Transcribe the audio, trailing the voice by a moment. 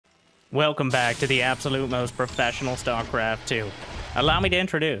Welcome back to the absolute most professional StarCraft 2. Allow me to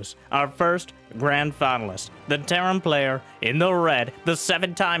introduce our first grand finalist, the Terran player in the red, the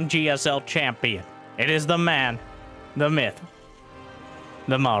 7-time GSL champion. It is the man, the myth,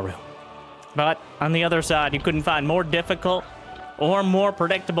 the Maru. But on the other side, you couldn't find more difficult or more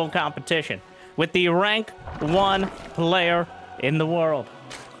predictable competition with the rank 1 player in the world.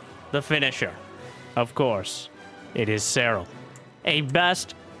 The finisher. Of course, it is Serral. A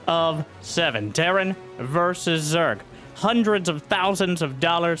best of 7. Terran versus Zerg. Hundreds of thousands of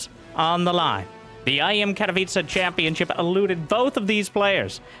dollars on the line. The IEM Katowice Championship eluded both of these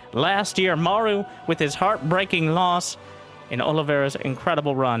players. Last year, Maru with his heartbreaking loss in Oliveira's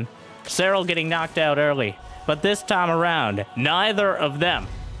incredible run. Serral getting knocked out early. But this time around, neither of them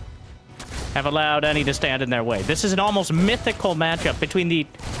have allowed any to stand in their way. This is an almost mythical matchup between the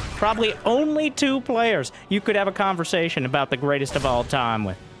probably only 2 players you could have a conversation about the greatest of all time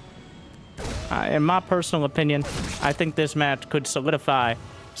with. In my personal opinion, I think this match could solidify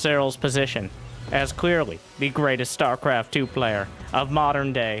Serral's position as clearly the greatest StarCraft 2 player of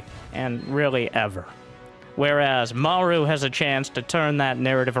modern day and really ever. Whereas Maru has a chance to turn that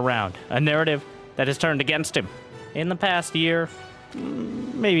narrative around, a narrative that has turned against him in the past year,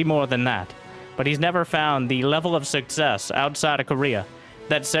 maybe more than that. But he's never found the level of success outside of Korea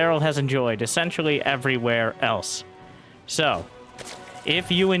that Serral has enjoyed essentially everywhere else. So, if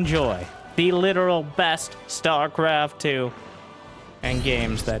you enjoy the literal best StarCraft 2 and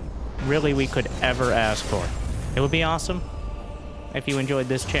games that really we could ever ask for, it would be awesome if you enjoyed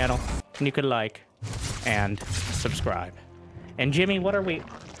this channel and you could like and subscribe. And Jimmy, what are we...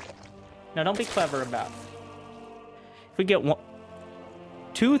 Now, don't be clever about it. If we get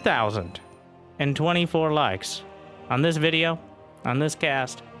 2,024 likes on this video, on this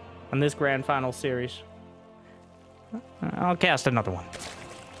cast, on this grand final series, I'll cast another one.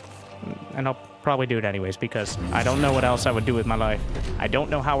 And I'll probably do it anyways, because I don't know what else I would do with my life. I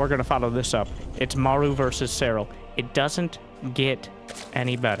don't know how we're going to follow this up. It's Maru versus Serral. It doesn't get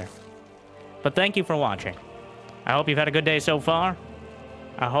any better. But thank you for watching. I hope you've had a good day so far.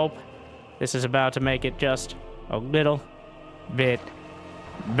 I hope this is about to make it just a little bit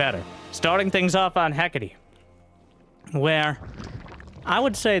better. Starting things off on Hecate, where I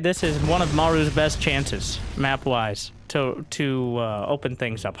would say this is one of Maru's best chances, map-wise, to open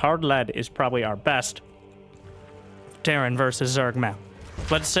things up. Hard Lead is probably our best Terran versus Zerg map.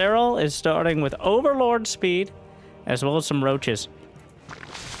 But Serral is starting with Overlord speed, as well as some roaches.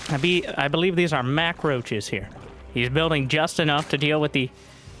 I believe these are Mac roaches here. He's building just enough to deal with the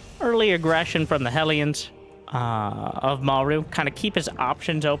early aggression from the Hellions of Maru. Kind of keep his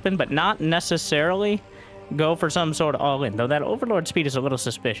options open, but not necessarily go for some sort of all-in, though that Overlord speed is a little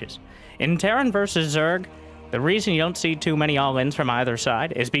suspicious. In Terran versus Zerg, the reason you don't see too many all-ins from either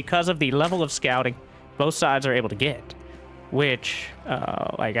side is because of the level of scouting both sides are able to get. Which,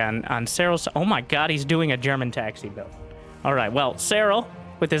 like on Serral's... Oh my god, he's doing a German taxi build. Alright, well, Serral,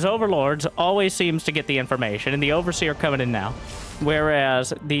 with his Overlords, always seems to get the information, and the Overseer coming in now.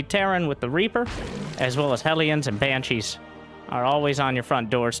 Whereas the Terran with the Reaper, as well as Hellions and Banshees, are always on your front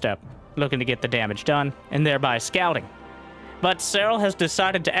doorstep, looking to get the damage done, and thereby scouting. But Serral has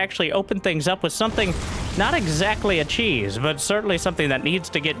decided to actually open things up with something not exactly a cheese, but certainly something that needs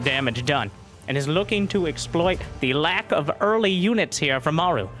to get damage done, and is looking to exploit the lack of early units here from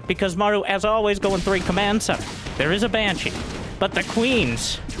Maru, because Maru, as always, going 3 command center. There is a Banshee, but the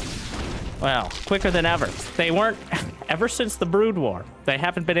Queens, well, quicker than ever. They weren't, ever since the Brood War, they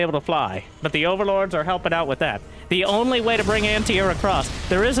haven't been able to fly, but the Overlords are helping out with that. The only way to bring Anti-Air across,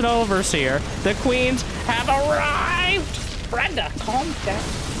 there is an Overseer. The Queens have arrived! Brenda, calm down.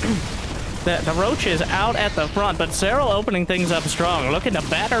 The Roaches out at the front, but Serral opening things up strong, looking to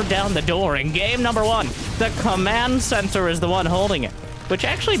batter down the door in game number 1. The command center is the one holding it, which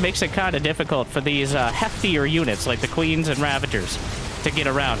actually makes it kind of difficult for these heftier units like the Queens and Ravagers to get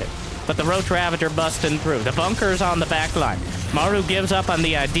around it. But the Roach Ravager busting through. The bunker's on the back line. Maru gives up on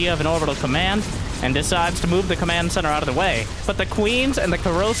the idea of an orbital command and decides to move the command center out of the way. But the Queens and the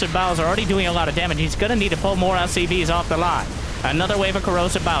Corrosive Bows are already doing a lot of damage. He's going to need to pull more SCVs off the line. Another wave of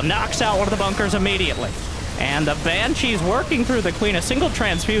Corrosive Bow knocks out one of the bunkers immediately. And the Banshee's working through the Queen. A single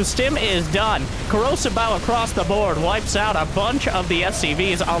transfuse. Stim is done. Corrosive Bow across the board wipes out a bunch of the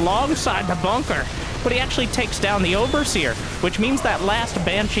SCVs alongside the bunker. But he actually takes down the Overseer, which means that last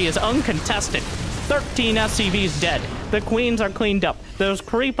Banshee is uncontested. 13 SCVs dead. The Queens are cleaned up. Those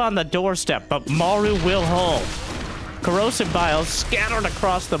creep on the doorstep, but Maru will hold. Corrosive Biles scattered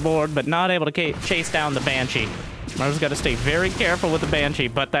across the board, but not able to chase down the Banshee. Maru's got to stay very careful with the Banshee,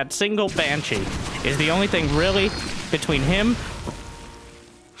 but that single Banshee is the only thing really between him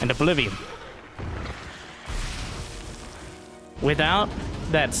and oblivion. Without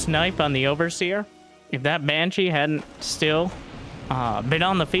that snipe on the Overseer, if that Banshee hadn't still been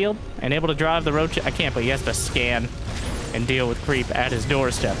on the field and able to drive the roach, I can't believe he has to scan and deal with creep at his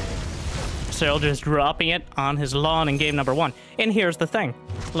doorstep. Serral just dropping it on his lawn in game number 1. And here's the thing.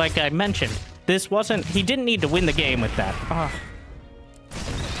 Like I mentioned, he didn't need to win the game with that.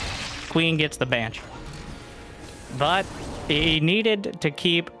 Queen gets the Banshee. But he needed to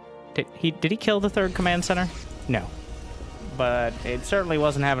keep... Did he kill the 3rd command center? No. But it certainly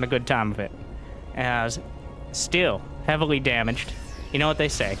wasn't having a good time of it. As still heavily damaged. You know what they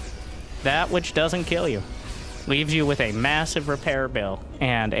say. That which doesn't kill you leaves you with a massive repair bill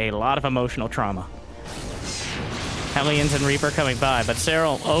and a lot of emotional trauma. Hellions and Reaper coming by, but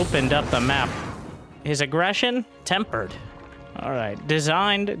Serral opened up the map. His aggression, tempered. Alright,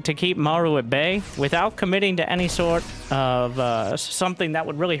 designed to keep Maru at bay without committing to any sort of something that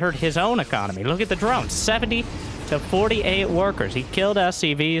would really hurt his own economy. Look at the drones, 70 to 48 workers. He killed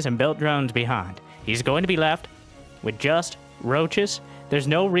SCVs and built drones behind. He's going to be left with just roaches. There's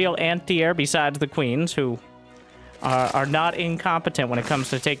no real anti-air besides the queens, who are not incompetent when it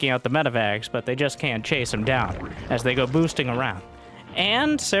comes to taking out the medevacs, but they just can't chase him down as they go boosting around.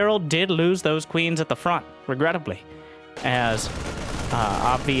 And Serral did lose those queens at the front, regrettably, as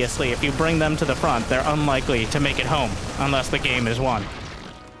obviously if you bring them to the front, they're unlikely to make it home unless the game is won.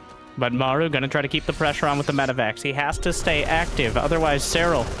 But Maru gonna try to keep the pressure on with the medevacs. He has to stay active, otherwise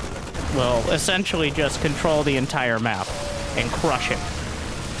Serral will essentially just control the entire map and crush him.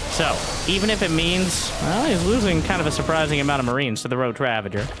 So, even if it means, well, he's losing kind of a surprising amount of Marines to the Roach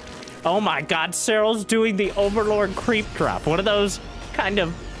Ravager. Oh my god, Serral's doing the Overlord creep drop. One of those kind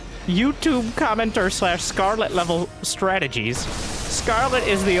of YouTube commenter / Scarlet level strategies. Scarlet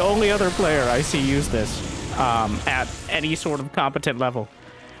is the only other player I see use this at any sort of competent level.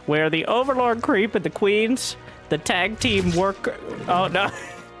 Where the Overlord creep and the Queens, the tag team work... Oh no.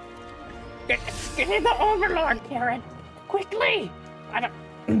 Get in the Overlord, Terran! Quickly! I don't...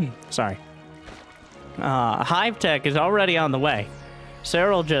 Sorry. Hive Tech is already on the way.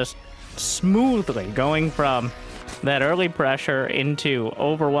 Serral just smoothly going from that early pressure into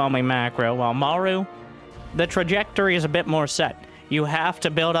overwhelming macro, while Maru, the trajectory is a bit more set. You have to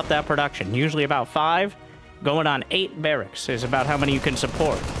build up that production, usually about 5, going on 8 barracks is about how many you can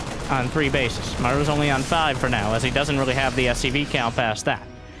support on 3 bases. Maru's only on 5 for now, as he doesn't really have the SCV count past that.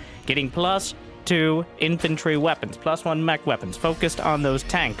 Getting +2 infantry weapons, +1 mech weapons, focused on those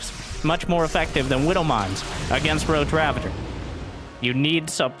tanks. Much more effective than Widow Mines against Roach Ravager. You need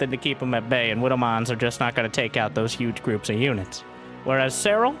something to keep them at bay, and Widow Mines are just not going to take out those huge groups of units. Whereas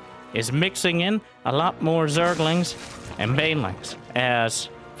Serral is mixing in a lot more Zerglings and Banelings, as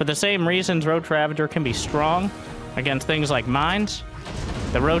for the same reasons Roach Ravager can be strong against things like mines,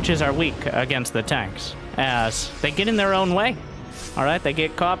 the Roaches are weak against the tanks, as they get in their own way. Alright, they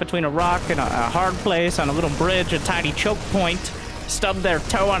get caught between a rock and a hard place on a little bridge, a tiny choke point, stub their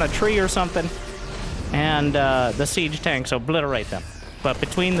toe on a tree or something, and the siege tanks obliterate them. But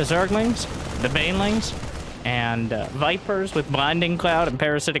between the Zerglings, the Banelings, and Vipers with Blinding Cloud and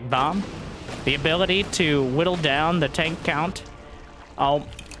Parasitic Bomb, the ability to whittle down the tank count, oh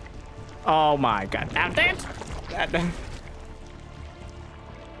my god. Now that's...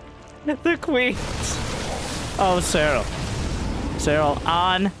 the Queens. Oh, Serral. Serral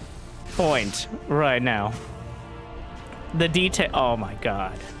on point right now. The detail... Oh my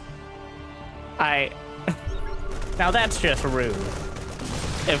god. Now that's just rude.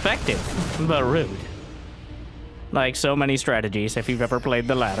 Effective, but rude. Like so many strategies, if you've ever played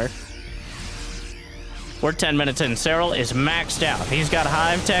the latter. We're 10 minutes in. Serral is maxed out. He's got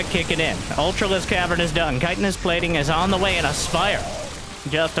Hive Tech kicking in. Ultralisk Cavern is done. Chitinous Plating is on the way, and Aspire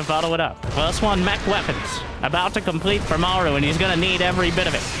just to follow it up. +1 mech weapons. About to complete for Maru, and he's gonna need every bit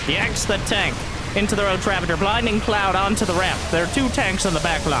of it. Yanks the tank into the Roach Ravager. Blinding Cloud onto the ramp. There are 2 tanks on the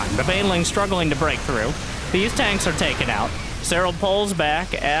back line. The Banelings struggling to break through. These tanks are taken out. Serral pulls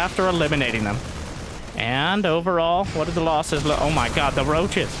back after eliminating them. And overall, what are the losses? Oh my god, the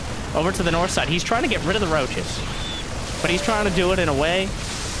Roaches. Over to the north side. He's trying to get rid of the Roaches. But he's trying to do it in a way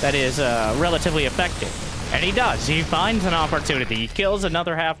that is relatively effective. And he does. He finds an opportunity. He kills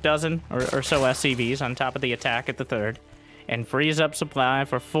another half dozen or so SCVs on top of the attack at the 3rd. And frees up supply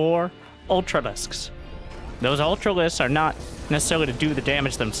for 4 Ultralisks. Those Ultralisks are not necessarily to do the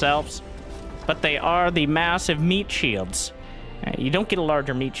damage themselves, but they are the massive meat shields. You don't get a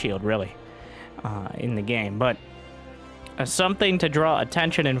larger meat shield, really, in the game, but something to draw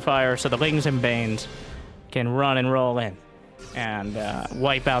attention and fire so the Lings and Banes can run and roll in and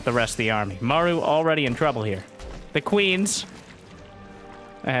wipe out the rest of the army. Maru already in trouble here. The Queens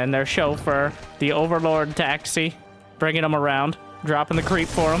and their chauffeur, the Overlord taxi, bringing them around, dropping the creep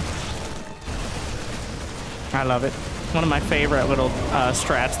for them. I love it. One of my favorite little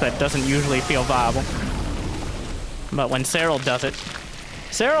strats that doesn't usually feel viable. But when Serral does it...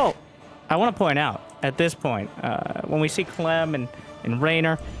 Serral, I want to point out, at this point, when we see Clem and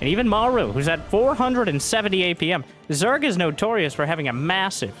Raynor, and even Maru, who's at 470 APM, Zerg is notorious for having a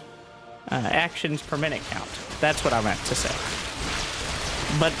massive actions per minute count. That's what I meant to say.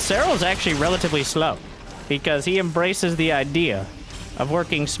 But Serral's actually relatively slow, because he embraces the idea of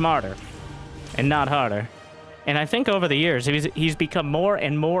working smarter and not harder. And I think over the years, he's become more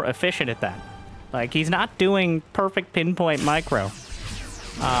and more efficient at that. Like, he's not doing perfect pinpoint micro,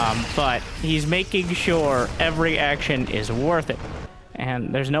 but he's making sure every action is worth it.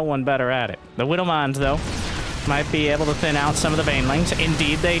 And there's no one better at it. The Widowmines, though, might be able to thin out some of the Banelings.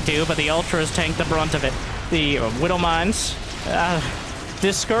 Indeed they do, but the Ultras tank the brunt of it. The Widowmines,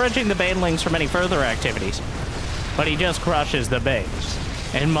 discouraging the Banelings from any further activities. But he just crushes the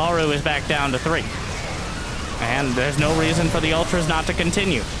base. And Maru is back down to 3. And there's no reason for the Ultras not to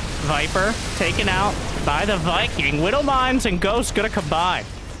continue. Viper taken out by the Viking. Widowmines and Ghost gonna combine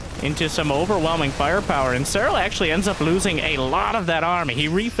into some overwhelming firepower. And Serral actually ends up losing a lot of that army. He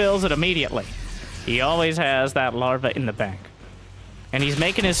refills it immediately. He always has that larva in the bank. And he's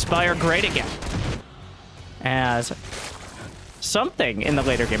making his Spire great again. As something in the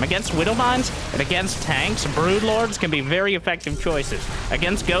later game. Against Widowmines and against tanks, Broodlords can be very effective choices.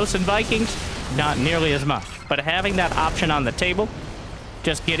 Against Ghosts and Vikings, not nearly as much. But having that option on the table,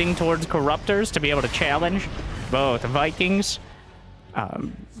 just getting towards Corruptors to be able to challenge both Vikings,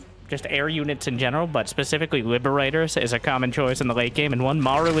 just air units in general, but specifically Liberators is a common choice in the late game, and one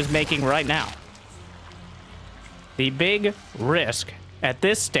Maru is making right now. The big risk at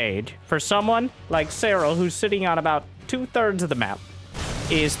this stage for someone like Serral, who's sitting on about 2/3 of the map,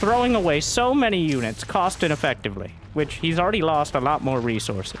 is throwing away so many units cost ineffectively, which he's already lost a lot more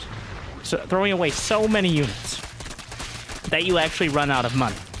resources. So throwing away so many units that you actually run out of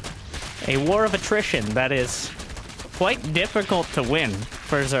money. A war of attrition that is quite difficult to win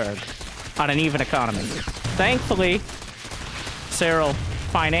for Zerg on an even economy. Thankfully, Serral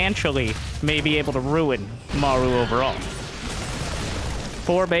financially may be able to ruin Maru overall.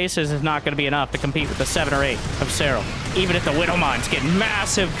 4 bases is not going to be enough to compete with the 7 or 8 of Serral, even if the Widowmines get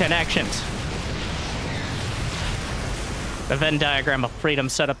massive connections. The Venn diagram of freedom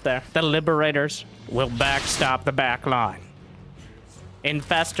set up there. The Liberators will backstop the back line.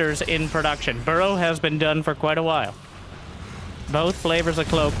 Infestors in production. Burrow has been done for quite a while. Both flavors of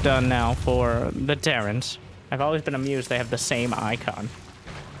cloak done now for the Terrans. I've always been amused they have the same icon.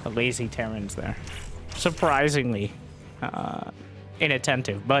 The lazy Terrans there. Surprisingly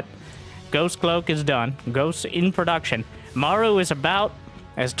inattentive, but Ghost Cloak is done. Ghost in production. Maru is about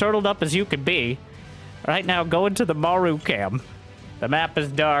as turtled up as you could be. Right now, going to the Maru cam. The map is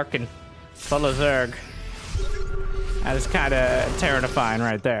dark and full of Zerg. That is kind of terrifying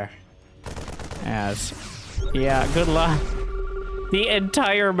right there. As, yeah, good luck. The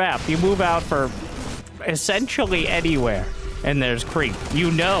entire map. You move out for essentially anywhere, and there's creep.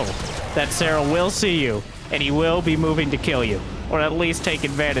 You know that Serral will see you, and he will be moving to kill you, or at least take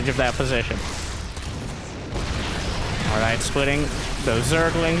advantage of that position. All right, splitting those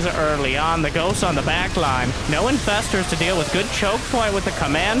Zerglings early on. The Ghosts on the back line. No Infestors to deal with. Good choke point with the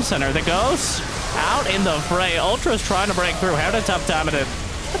command center. The Ghosts out in the fray. Ultra's trying to break through. Having a tough time at it.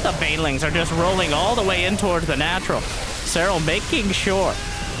 But the Banelings are just rolling all the way in towards the natural. Serral making sure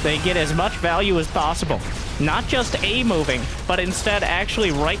they get as much value as possible. Not just A-moving, but instead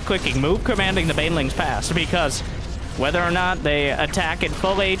actually right-clicking, move commanding the Banelings past, because whether or not they attack at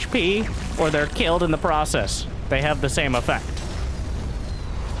full HP or they're killed in the process, they have the same effect.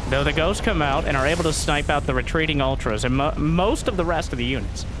 Though the Ghosts come out and are able to snipe out the retreating Ultras and most of the rest of the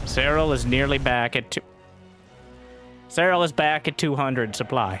units, Serral is nearly back at Serral is back at 200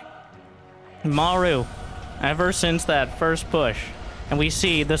 supply. Maru, ever since that first push, and we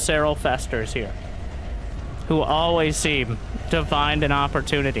see the Serral Festers here, who always seem to find an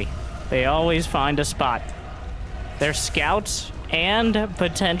opportunity. They always find a spot. They're scouts and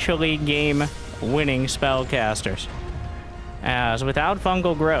potentially game-winning spellcasters. As without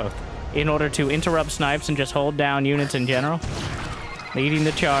fungal growth, in order to interrupt snipes and just hold down units in general, leading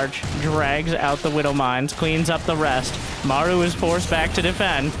the charge, drags out the Widowmines, cleans up the rest. Maru is forced back to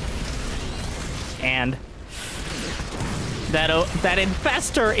defend. And that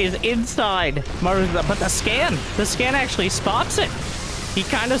Infestor is inside Maru, but the scan actually spots it. He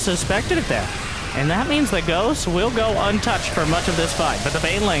kind of suspected it there. And that means the Ghosts will go untouched for much of this fight. But the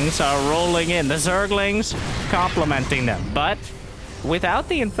Banelings are rolling in. The Zerglings complimenting them. But without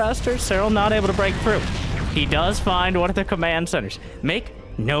the infestors, Serral not able to break through. He does find one of the command centers. Make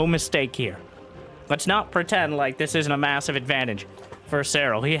no mistake here. Let's not pretend like this isn't a massive advantage for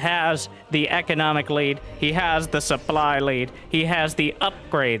Serral. He has the economic lead. He has the supply lead. He has the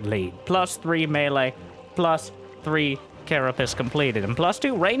upgrade lead. +3 melee, +3 carapace completed, and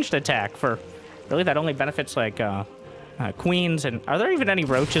 +2 ranged attack for... Really, that only benefits, like, queens, and... Are there even any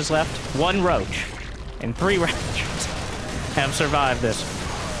roaches left? 1 roach. And 3 roaches have survived this.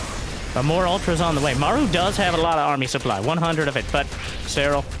 But more ultras on the way. Maru does have a lot of army supply, 100 of it, but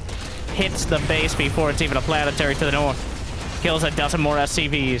Serral hits the base before it's even a planetary to the north. Kills a dozen more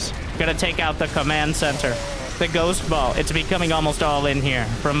SCVs. Gonna take out the command center. The ghost ball. It's becoming almost all in here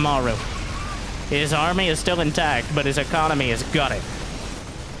from Maru. His army is still intact, but his economy is gutted.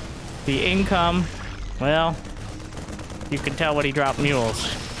 The income, well, you can tell when he dropped mules.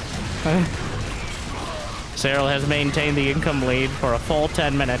 Serral has maintained the income lead for a full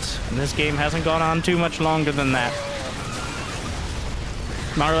 10 minutes, and this game hasn't gone on too much longer than that.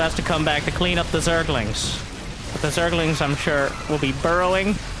 Maru has to come back to clean up the Zerglings. But the Zerglings, I'm sure, will be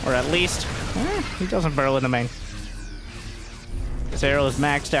burrowing, or at least... he doesn't burrow in the main. Serral is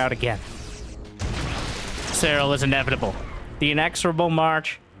maxed out again. Serral is inevitable. The inexorable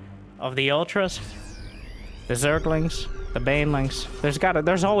march of the Ultras, the Zerglings, the Banelings.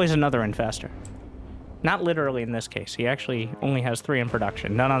 There's always another infestor. Not literally in this case. He actually only has 3 in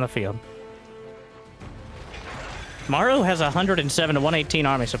production, none on the field. Maru has 107 to 118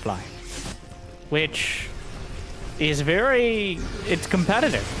 army supply, which is it's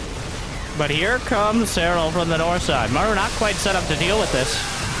competitive. But here comes Serral from the north side. Maru not quite set up to deal with this.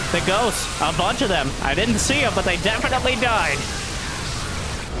 The ghosts, a bunch of them. I didn't see them, but they definitely died.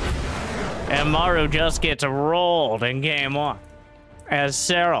 And Maru just gets rolled in game 1 as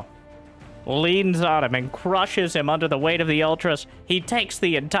Serral leans on him and crushes him under the weight of the Ultras. He takes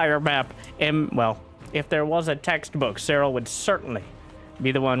the entire map, and, well, if there was a textbook, Serral would certainly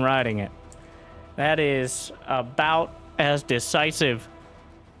be the one writing it. That is about as decisive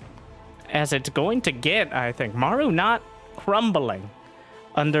as it's going to get, I think. Maru not crumbling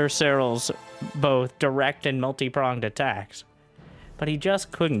under Serral's both direct and multi-pronged attacks. But he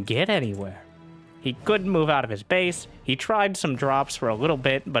just couldn't get anywhere. He couldn't move out of his base. He tried some drops for a little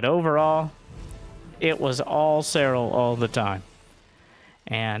bit, but overall, it was all Serral all the time.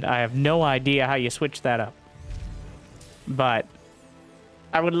 And I have no idea how you switch that up. But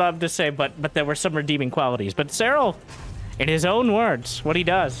I would love to say, but there were some redeeming qualities. But Serral, in his own words, what he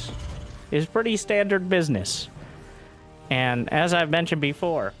does is pretty standard business. And as I've mentioned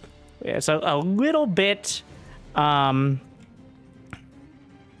before, it's a little bit...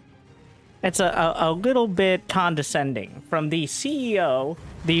 It's a little bit condescending from the CEO,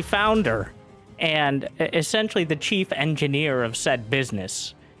 the founder, and essentially the chief engineer of said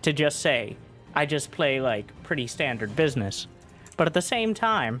business to just say, I just play, like, pretty standard business. But at the same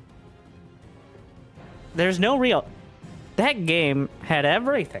time, there's no real... That game had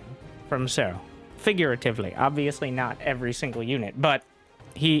everything from Serral, figuratively. Obviously not every single unit, but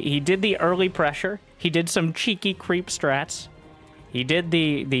he did the early pressure. He did some cheeky creep strats. He did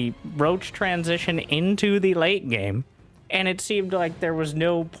the roach transition into the late game, and it seemed like there was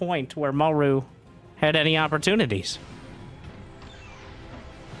no point where Maru had any opportunities.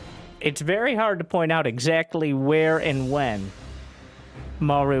 It's very hard to point out exactly where and when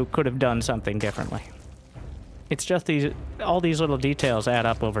Maru could have done something differently. It's just all these little details add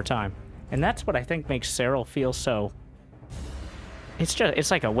up over time. And that's what I think makes Serral feel so...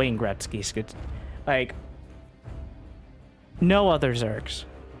 It's like a Wayne Gretzky. Like... No other Zergs,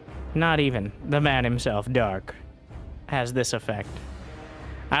 not even the man himself, Dark, has this effect.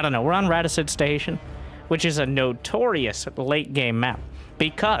 I don't know, we're on Radicid Station, which is a notorious late-game map,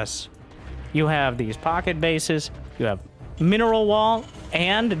 because you have these pocket bases, you have mineral wall,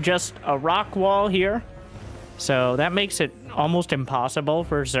 and just a rock wall here. So that makes it almost impossible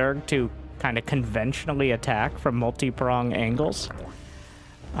for Zerg to kind of conventionally attack from multi-prong angles.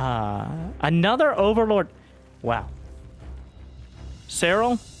 Another Overlord... Wow.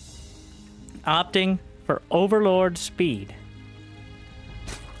 Serral opting for Overlord speed.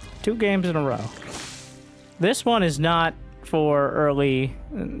 2 games in a row. This one is not for early...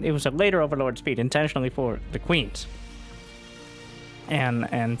 It was a later Overlord speed, intentionally for the Queens.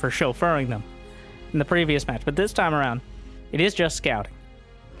 And for chauffeuring them in the previous match. But this time around, it is just scouting.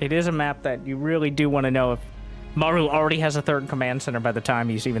 It is a map that you really do want to know if Maru already has a 3rd command center by the time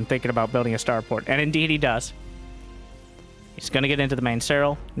he's even thinking about building a starport. And indeed he does. He's going to get into the main.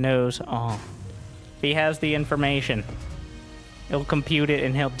 Serral knows all. If he has the information, he'll compute it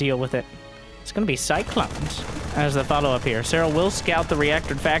and he'll deal with it. It's going to be Cyclones as the follow-up here. Serral will scout the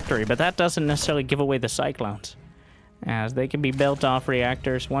reactor factory, but that doesn't necessarily give away the Cyclones, as they can be built off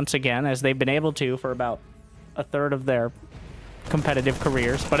reactors once again, as they've been able to for about a third of their competitive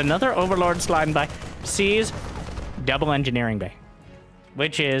careers. But another Overlord sliding by sees double engineering bay,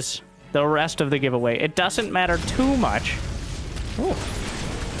 which is the rest of the giveaway. It doesn't matter too much. Ooh.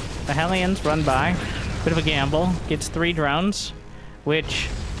 The Hellions run by. Bit of a gamble. Gets 3 drones, which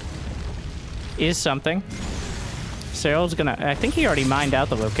is something. Serral's gonna... I think he already mined out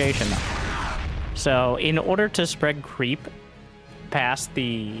the location, though. So, in order to spread creep past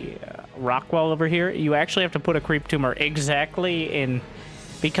the rock wall over here, you actually have to put a creep tumor exactly in...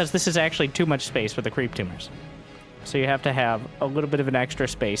 Because this is actually too much space for the creep tumors. So you have to have a little bit of an extra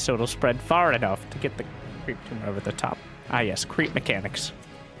space so it'll spread far enough to get the creep tumor over the top. Ah, yes, creep mechanics.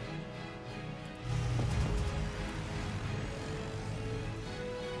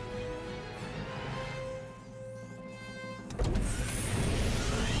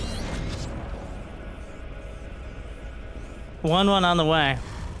 One on the way.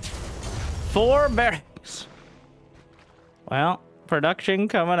 4 barracks. Well, production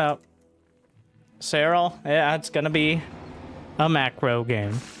coming up. Serral, yeah, it's gonna be a macro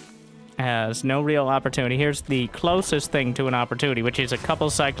game. Has no real opportunity. Here's the closest thing to an opportunity, which is a couple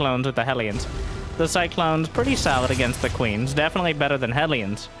Cyclones with the Hellions. The Cyclones pretty solid against the Queens. Definitely better than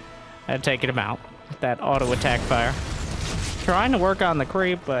Hellions at taking them out with that auto attack fire. Trying to work on the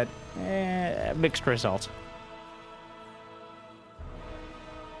creep, but mixed results.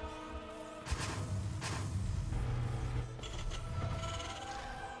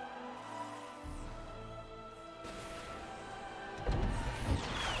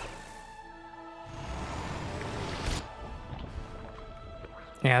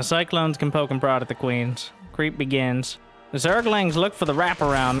 Yeah, Cyclones can poke and prod at the Queens. Creep begins. The Zerglings look for the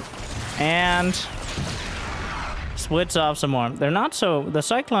wraparound and splits off some more. They're not so... The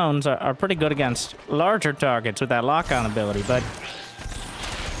Cyclones are pretty good against larger targets with that lock-on ability, but...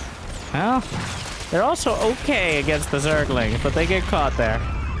 Well, they're also okay against the Zerglings, but they get caught there.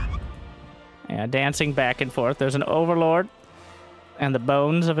 Yeah, dancing back and forth. There's an Overlord and the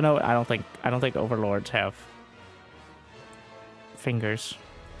bones of an... I don't think Overlords have fingers.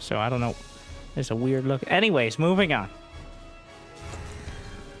 So I don't know. There's a weird look. Anyways, moving on.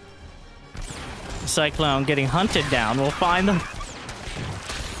 Cyclone getting hunted down. We'll find them.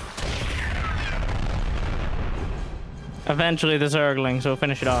 Eventually the Zerglings will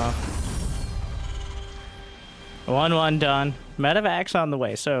finish it off. 1-1 done. Medevacs on the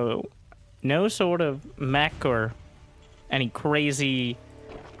way. So no sort of mech or any crazy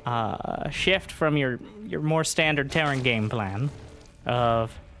shift from your more standard Terran game plan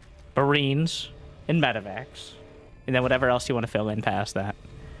of Marines and medevacs, and then whatever else you want to fill in past that.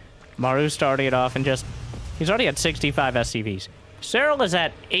 Maru starting it off and just... He's already at 65 SCVs. Serral is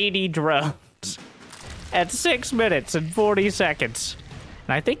at 80 drones at 6 minutes and 40 seconds.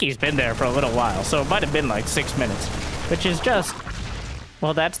 And I think he's been there for a little while, so it might have been like 6 minutes, which is just...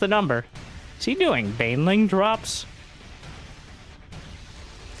 Well, that's the number. Is he doing Baneling drops?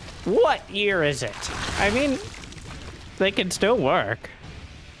 What year is it? I mean, they can still work.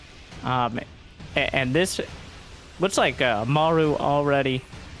 And this looks like Maru already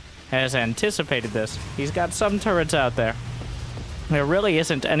has anticipated this. He's got some turrets out there. There really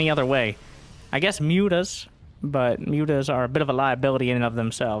isn't any other way. I guess mutas, but mutas are a bit of a liability in and of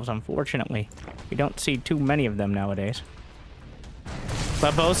themselves, unfortunately. We don't see too many of them nowadays.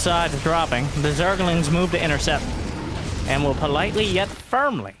 But both sides dropping. The Zerglings move to intercept and will politely yet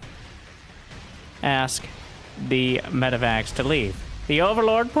firmly ask the medevacs to leave. The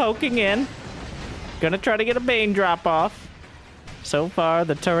Overlord poking in. Gonna try to get a Bane drop off. So far,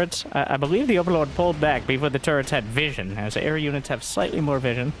 the turrets... I believe the Overlord pulled back before the turrets had vision, as air units have slightly more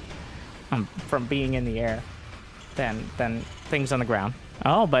vision from being in the air than things on the ground.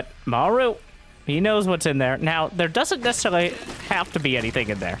 Oh, but Maru, he knows what's in there. Now, there doesn't necessarily have to be anything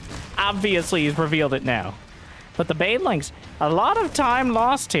in there. Obviously, he's revealed it now. But the Banelings, a lot of time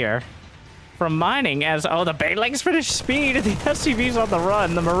lost here from mining as, oh, the Banelings finish speed, the SCVs on the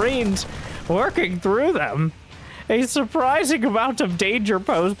run, the Marines working through them. A surprising amount of danger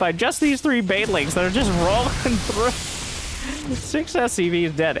posed by just these 3 Banelings that are just rolling through. 6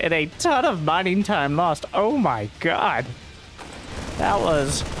 SCVs dead and a ton of mining time lost. Oh my god. That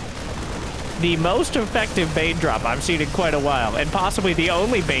was the most effective Bane drop I've seen in quite a while, and possibly the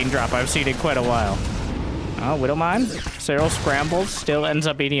only Bane drop I've seen in quite a while. Oh, Widowmine. Serral scrambles, still ends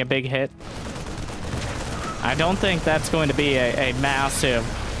up eating a big hit. I don't think that's going to be a massive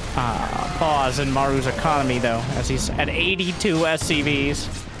pause in Maru's economy, though, as he's at 82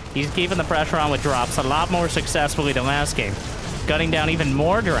 SCVs. He's keeping the pressure on with drops a lot more successfully than last game, gunning down even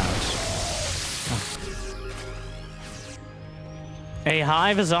more drones. A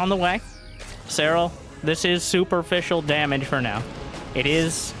hive is on the way. Serral, this is superficial damage for now. It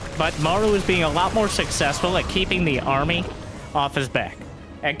is, but Maru is being a lot more successful at keeping the army off his back,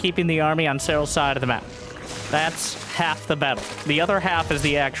 at keeping the army on Serral's side of the map. That's half the battle. The other half is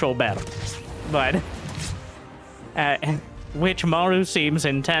the actual battle. But, which Maru seems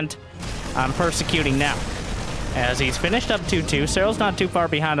intent on persecuting now. As he's finished up 2-2, Serral's not too far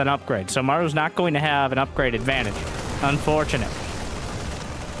behind an upgrade, so Maru's not going to have an upgrade advantage. Unfortunate.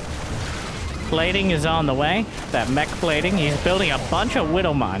 Plating is on the way. That mech plating. He's building a bunch of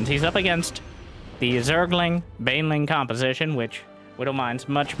Widow Mines. He's up against the Zergling, Baneling composition, which Widow Mine's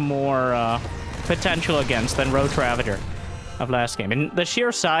much more potential against than Road Ravager of last game. And the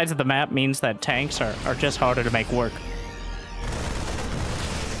sheer size of the map means that tanks are just harder to make work.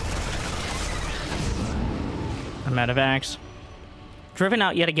 Medevacs. Driven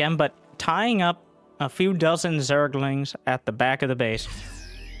out yet again, but tying up a few dozen Zerglings at the back of the base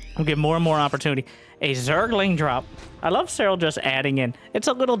will give more and more opportunity. A Zergling drop. I love Serral just adding in. It's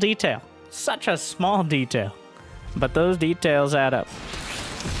a little detail. Such a small detail. But those details add up.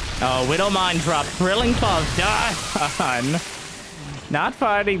 Oh, Widow Mine drop. Drilling Claws done. Not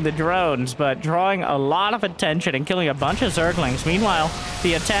fighting the drones, but drawing a lot of attention and killing a bunch of Zerglings. Meanwhile,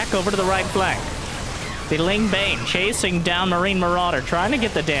 the attack over to the right flank. The Ling Bane chasing down Marine Marauder, trying to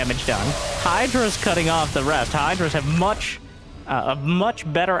get the damage done. Hydra's cutting off the rest. Hydras have a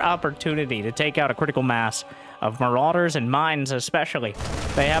much better opportunity to take out a critical mass of Marauders and Mines especially.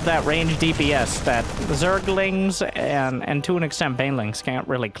 They have that range DPS that Zerglings and to an extent Banelings can't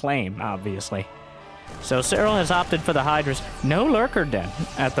really claim, obviously. So Serral has opted for the Hydras. No Lurker Den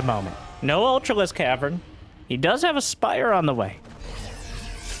at the moment. No Ultralisk Cavern. He does have a Spire on the way.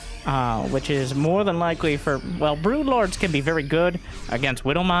 Which is more than likely for... Well, Broodlords can be very good against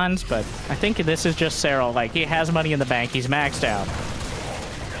Widow Mines, but I think this is just Serral. Like, he has money in the bank. He's maxed out.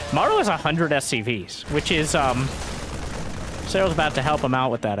 Maru has 100 SCVs, which is, Serral's about to help him out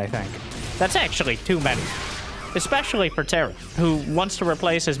with that, I think. That's actually too many. Especially for Terran, who wants to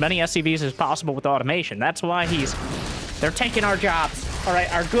replace as many SCVs as possible with automation. That's why they're taking our jobs. All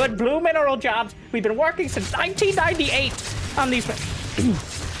right, our good blue mineral jobs. We've been working since 1998 on these...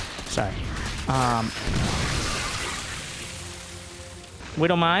 Sorry.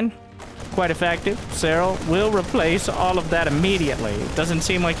 Widow Mine, quite effective. Serral will replace all of that immediately. It doesn't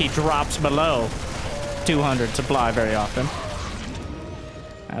seem like he drops below 200 supply very often.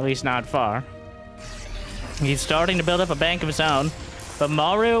 At least not far. He's starting to build up a bank of his own, but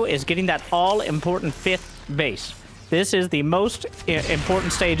Maru is getting that all-important 5th base. This is the most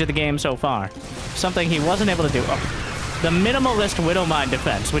important stage of the game so far. Something he wasn't able to do. Oh. The minimalist Widow Mine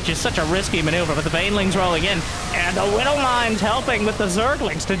defense, which is such a risky maneuver, but the Banelings rolling in, and the Widow Mine's helping with the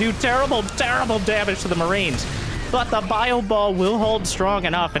Zerglings to do terrible, terrible damage to the Marines. But the Bio Ball will hold strong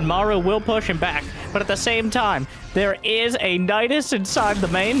enough, and Maru will push him back. But at the same time, there is a Nidus inside the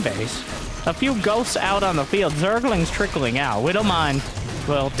main base. A few ghosts out on the field, Zerglings trickling out. Widow Mine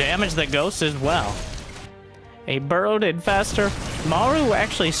will damage the ghosts as well. A burrowed infestor. Maru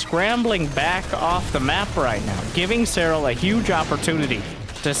actually scrambling back off the map right now, giving Serral a huge opportunity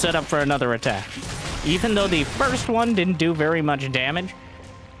to set up for another attack. Even though the first one didn't do very much damage,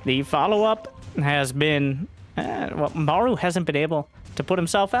 the follow-up has been... well, Maru hasn't been able to put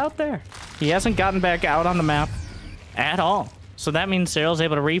himself out there. He hasn't gotten back out on the map at all. So that means Serral's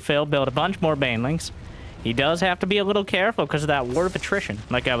able to refill, build a bunch more Banelings. He does have to be a little careful because of that War of Attrition,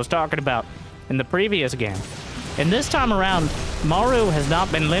 like I was talking about in the previous game. And this time around, Maru has not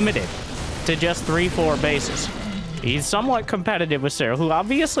been limited to just 3-4 bases. He's somewhat competitive with Serral, who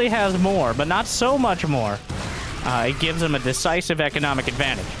obviously has more, but not so much more. It gives him a decisive economic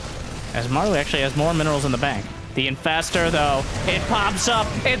advantage, as Maru actually has more minerals in the bank. The Infestor, though, it pops up,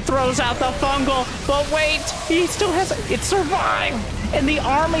 it throws out the Fungal, but wait, he still has it survived, and the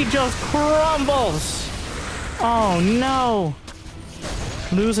army just crumbles. Oh, no.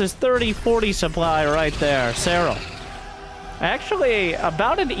 Loses 30-40 supply right there. Serral. Actually,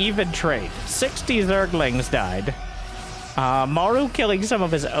 about an even trade. 60 Zerglings died. Maru killing some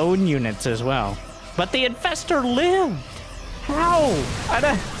of his own units as well. But the Infestor lived. How?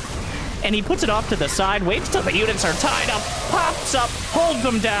 And he puts it off to the side, waits till the units are tied up, pops up, holds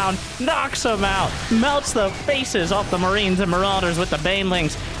them down, knocks them out, melts the faces off the Marines and Marauders with the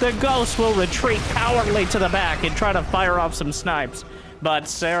Banelings. The Ghosts will retreat cowardly to the back and try to fire off some snipes. But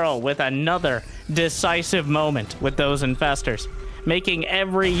Serral with another decisive moment with those Infestors, making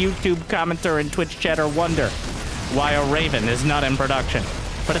every YouTube commenter and Twitch chatter wonder why a Raven is not in production.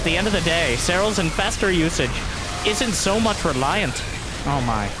 But at the end of the day, Serral's Infestor usage isn't so much reliant. Oh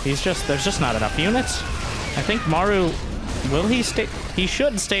my, there's just not enough units. I think Maru, he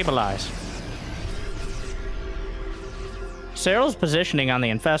should stabilize. Serral's positioning on the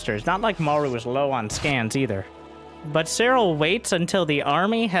Infestor is not like Maru is low on scans either. But Serral waits until the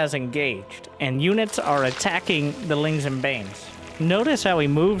army has engaged and units are attacking the Lings and Banes. Notice how he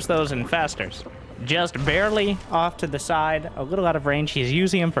moves those Infestors. Just barely off to the side, a little out of range. He's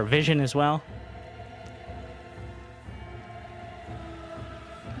using them for vision as well.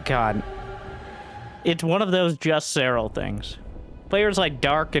 God. It's one of those just Serral things. Players like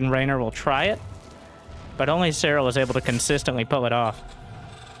Dark and Raynor will try it, but only Serral is able to consistently pull it off.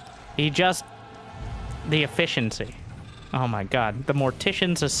 The efficiency. Oh my god. The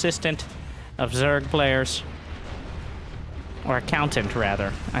Mortician's assistant of Zerg players. Or accountant,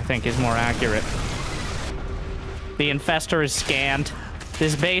 rather, I think is more accurate. The Infestor is scanned.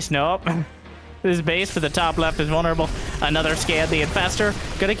 This base, nope. This base to the top left is vulnerable. Another scan. The Infestor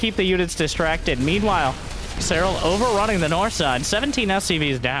gonna keep the units distracted. Meanwhile, Serral overrunning the north side. 17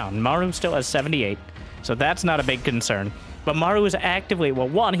 SCVs down. Maru still has 78. So that's not a big concern. But Maru is actively, well,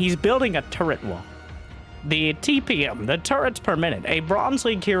 one, he's building a turret wall. The TPM, the turrets per minute, a Bronze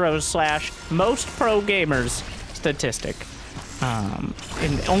League Heroes / most pro gamers statistic.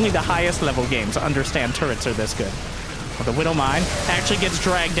 In only the highest level games understand turrets are this good. Well, the Widow Mine actually gets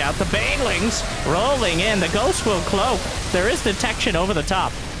dragged out. The Banelings rolling in. The Ghost will cloak. There is detection over the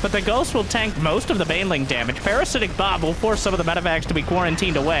top, but the Ghost will tank most of the Baneling damage. Parasitic Bob will force some of the medevacs to be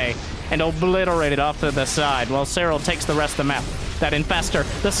quarantined away and obliterated off to the side, while Serral takes the rest of the map. That Infestor,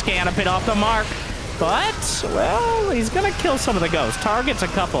 the scan a bit off the mark, but, well, he's gonna kill some of the Ghosts. Targets a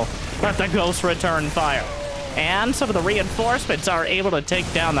couple, but the Ghosts return fire. And some of the reinforcements are able to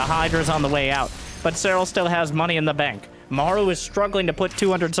take down the Hydras on the way out. But Serral still has money in the bank. Maru is struggling to put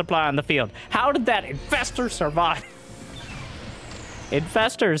 200 supply on the field. How did that Infestor survive?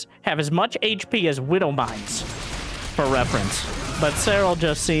 Infestors have as much HP as Widow Mines, for reference. But Serral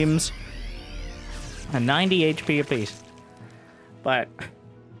just seems a 90 HP apiece. But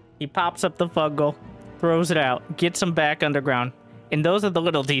he pops up the fungal, throws it out, gets him back underground. And those are the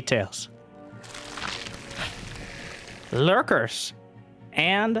little details. Lurkers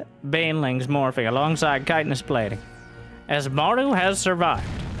and Banelings morphing alongside chitinous plating, as Maru has survived.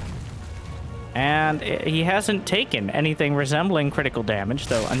 And he hasn't taken anything resembling critical damage,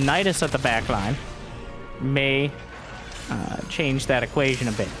 though a Nidus at the backline may change that equation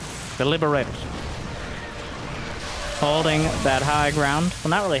a bit. The Liberators holding that high ground. Well,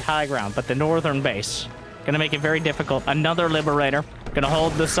 not really high ground, but the northern base. Gonna make it very difficult. Another Liberator. Gonna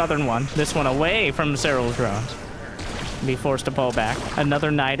hold the southern one. This one away from Serral's drones. Be forced to pull back.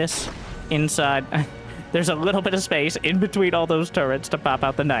 Another Nidus inside. There's a little bit of space in between all those turrets to pop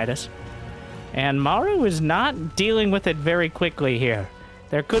out the Nidus. And Maru is not dealing with it very quickly here.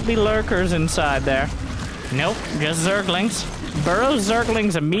 There could be lurkers inside there. Nope, just Zerglings. Burrows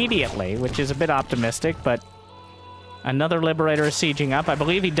Zerglings immediately, which is a bit optimistic, but another Liberator is sieging up. I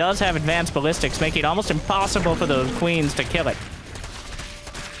believe he does have advanced ballistics, making it almost impossible for those Queens to kill it.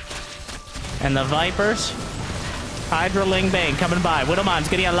 And the Vipers, Hydra Ling Bane coming by. Widow Mines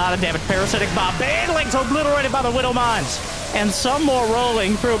getting a lot of damage. Parasitic Bob. Banelings obliterated by the Widow Mines. And some more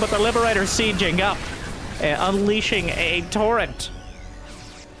rolling through, but the Liberator sieging up. Unleashing a torrent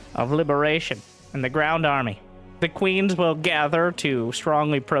of liberation in the ground army. The Queens will gather to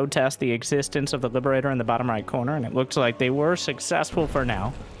strongly protest the existence of the Liberator in the bottom right corner, and it looks like they were successful for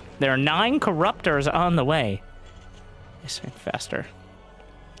now. There are 9 Corruptors on the way. This Infestor.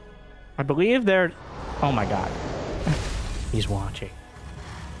 I believe they're... Oh my god. He's watching.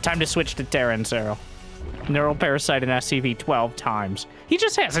 Time to switch to Terran, Serral. Neural Parasite and SCV 12 times. He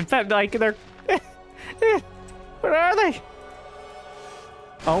just has, in fact, like, they're... Where are they?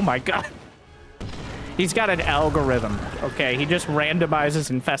 Oh my god. He's got an algorithm, okay? He just randomizes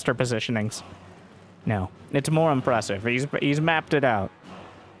Infestor positionings. No, it's more impressive. He's mapped it out.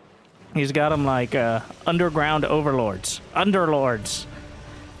 He's got them like, underground overlords. Underlords.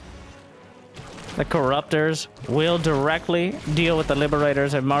 The Corruptors will directly deal with the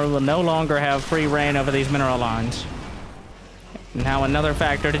Liberators, and Maru will no longer have free reign over these mineral lines. Now another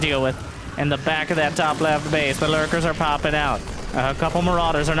factor to deal with. In the back of that top left base, the Lurkers are popping out. A couple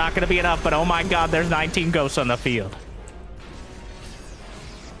Marauders are not going to be enough, but oh my god, there's 19 Ghosts on the field.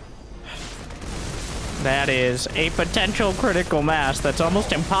 That is a potential critical mass that's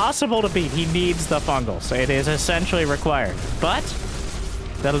almost impossible to beat. He needs the fungals. It is essentially required. But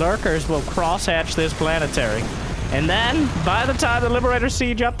the Lurkers will crosshatch this planetary. And then, by the time the Liberators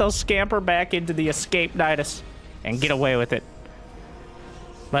siege up, they'll scamper back into the escape Nidus and get away with it.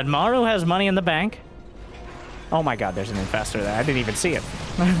 But Maru has money in the bank. Oh my god, there's an infestor there. I didn't even see it.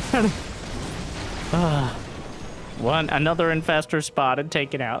 Another infestor spotted,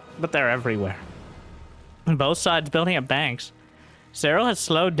 taken out, but they're everywhere. Both sides building up banks. Serral has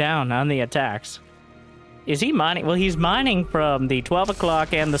slowed down on the attacks. Is he mining? Well, he's mining from the 12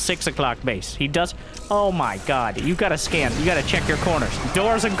 o'clock and the 6 o'clock base. He does... Oh my god, you gotta scan. You gotta check your corners.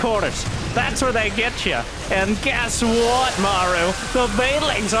 Doors and corners. That's where they get you. And guess what, Maru? The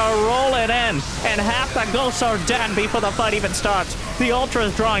banelings are rolling in, and half the ghosts are dead before the fight even starts. The Ultra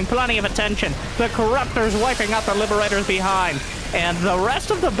is drawing plenty of attention. The Corruptor's wiping out the Liberators behind. And the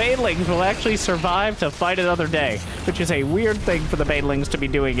rest of the banelings will actually survive to fight another day, which is a weird thing for the banelings to be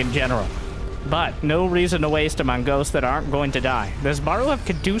doing in general. But no reason to waste them on ghosts that aren't going to die. Does Maru have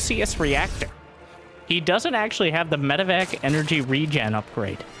Katowice Reactor? He doesn't actually have the medevac energy regen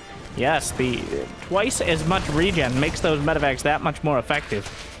upgrade. Yes, the twice as much regen makes those medevacs that much more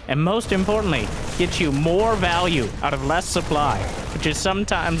effective. And most importantly, gets you more value out of less supply, which is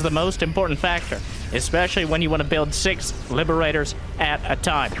sometimes the most important factor, especially when you want to build 6 Liberators at a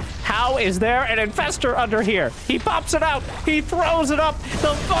time. How is there an infestor under here? He pops it out. He throws it up.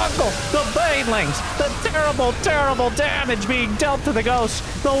 The fungal, the banelings, the terrible, terrible damage being dealt to the ghosts.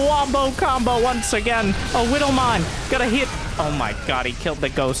 The wombo combo once again. A Widowmine got a hit. Oh my god, he killed the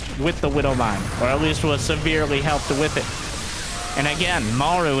ghost with the Widowmine, or at least was severely helped with it. And again,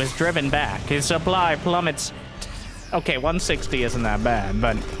 Maru is driven back. His supply plummets. Okay, 160 isn't that bad,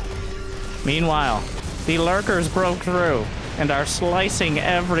 but meanwhile, the lurkers broke through and are slicing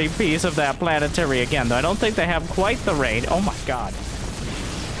every piece of that planetary again, though I don't think they have quite the raid. Oh my god.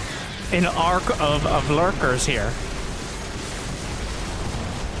 An arc of lurkers here.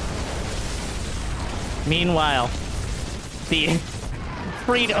 Meanwhile, the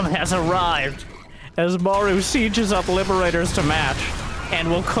freedom has arrived as Maru sieges up Liberators to match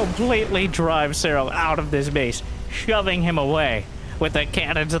and will completely drive Serral out of this base, shoving him away with the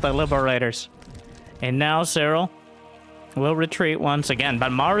cannons of the Liberators. And now Serral will retreat once again,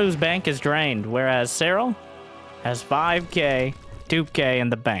 but Maru's bank is drained, whereas Serral has 5k, 2k in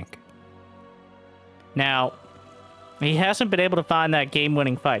the bank. Now, he hasn't been able to find that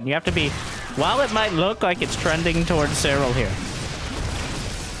game-winning fight. And you have to be, while it might look like it's trending towards Serral here,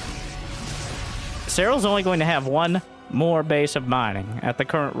 Serral's only going to have one more base of mining at the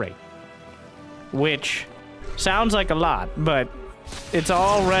current rate, which sounds like a lot, but it's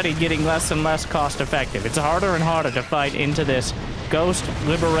already getting less and less cost effective. It's harder and harder to fight into this Ghost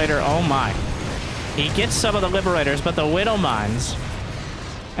Liberator. Oh my. He gets some of the Liberators, but the Widowmines,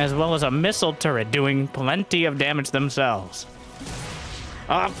 as well as a missile turret, doing plenty of damage themselves.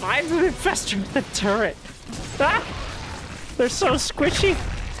 5 infested the turret. Ah! They're so squishy.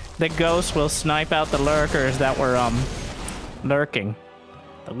 The ghosts will snipe out the lurkers that were lurking.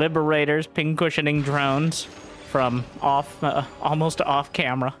 The Liberators ping cushioning drones from off, almost off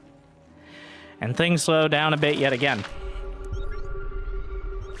camera. And things slow down a bit yet again.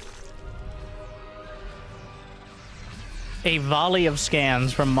 A volley of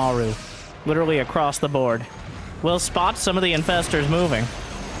scans from Maru, literally across the board, will spot some of the infestors moving.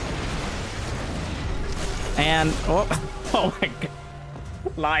 And, oh my god.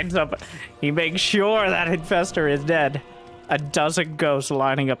 Lines up. He makes sure that infestor is dead. A dozen ghosts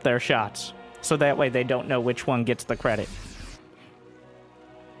lining up their shots, so that way they don't know which one gets the credit.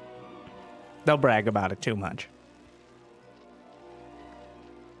 They'll brag about it too much.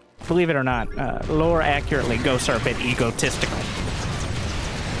 Believe it or not, lore accurately, ghosts are a bit egotistical.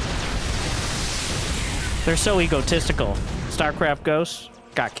 They're so egotistical. StarCraft ghosts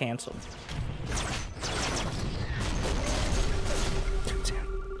got canceled.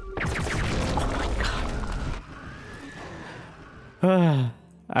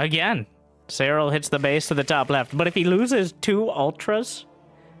 Again, Serral hits the base to the top left, but if he loses 2 ultras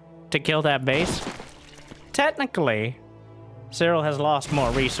to kill that base, technically, Serral has lost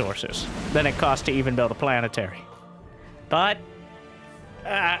more resources than it costs to even build a planetary. But,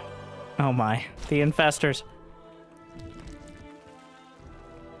 oh my, the infestors.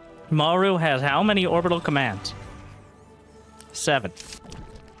 Maru has how many orbital commands? 7.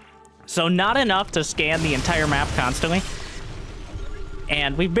 So not enough to scan the entire map constantly.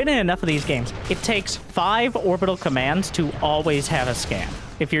 And we've been in enough of these games. It takes 5 orbital commands to always have a scan,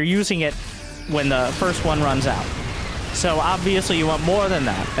 if you're using it when the first one runs out. So obviously you want more than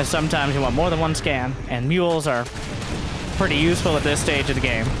that, as sometimes you want more than 1 scan, and mules are pretty useful at this stage of the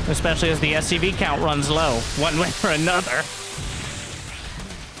game, especially as the SCV count runs low, one way or another.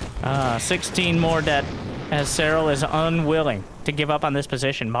 16 more dead, as Serral is unwilling to give up on this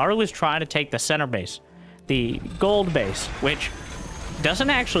position. Maru is trying to take the center base, the gold base, which doesn't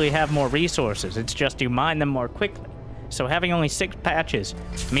actually have more resources. It's just you mine them more quickly. So having only 6 patches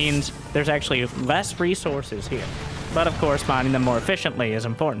means there's actually less resources here. But of course, mining them more efficiently is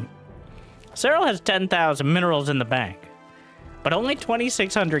important. Serral has 10,000 minerals in the bank, but only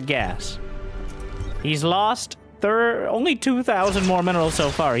 2,600 gas. He's lost only 2,000 more minerals so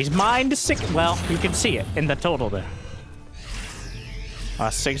far. He's mined 6, well, you can see it in the total there.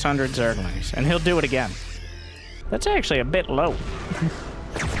 600 Zerglings, and he'll do it again. That's actually a bit low.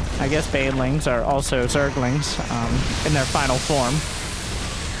 I guess Banelings are also Zerglings in their final form.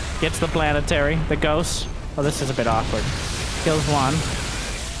 Gets the planetary, the ghosts. Oh, this is a bit awkward. Kills one.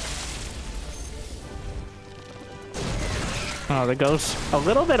 Oh, the ghosts a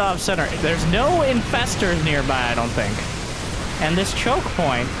little bit off center. There's no infestors nearby, I don't think. And this choke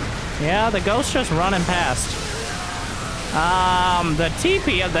point, yeah, the ghosts just running past. The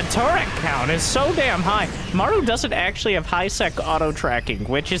TP of the turret count is so damn high. Maru doesn't actually have high-sec auto-tracking,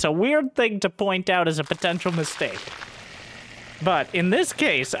 which is a weird thing to point out as a potential mistake. But in this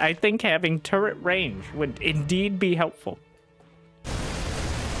case, I think having turret range would indeed be helpful.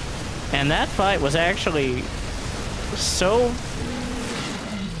 And that fight was actually so...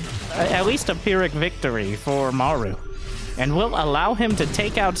 at least a Pyrrhic victory for Maru. And will allow him to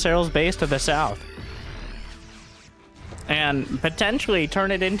take out Serral's base to the south. And potentially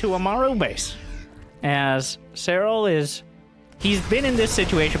turn it into a Maru base. As Serral is... he's been in this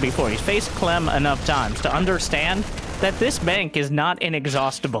situation before. He's faced Clem enough times to understand that this bank is not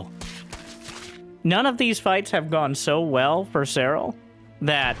inexhaustible. None of these fights have gone so well for Serral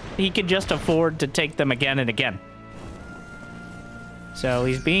that he could just afford to take them again and again. So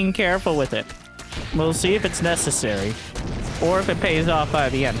he's being careful with it. We'll see if it's necessary, or if it pays off by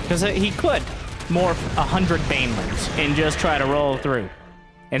the end. Because he could morph 100 Banelings and just try to roll through.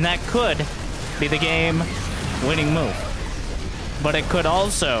 And that could be the game-winning move. But it could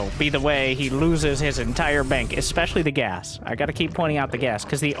also be the way he loses his entire bank, especially the gas. I gotta keep pointing out the gas,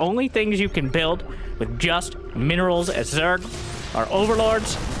 because the only things you can build with just minerals as Zerg are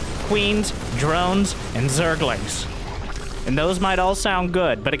Overlords, Queens, Drones, and Zerglings. And those might all sound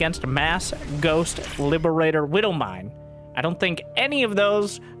good, but against Mass, Ghost, Liberator, Widowmine, I don't think any of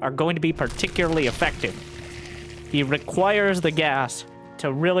those are going to be particularly effective. He requires the gas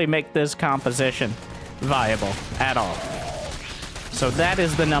to really make this composition viable at all. So that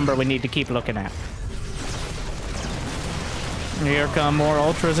is the number we need to keep looking at. Here come more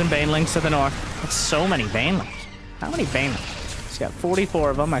Ultras and Banelings to the north. That's so many Banelings. How many Banelings? He's got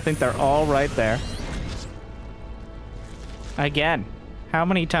 44 of them. I think they're all right there. Again, how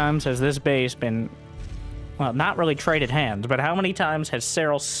many times has this base been... well, not really traded hands, but how many times has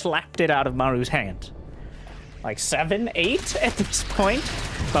Serral slapped it out of Maru's hands? Like 7, 8 at this point?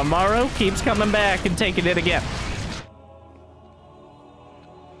 But Maru keeps coming back and taking it again.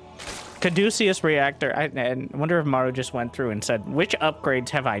 Caduceus Reactor. I wonder if Maru just went through and said, which upgrades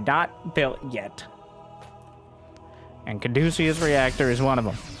have I not built yet? And Caduceus Reactor is one of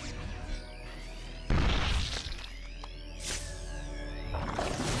them.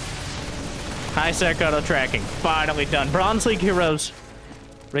 High-sec auto-tracking. Finally done. Bronze League heroes,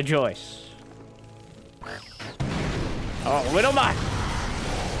 rejoice. Oh, Widowmine!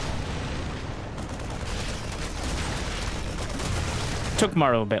 Took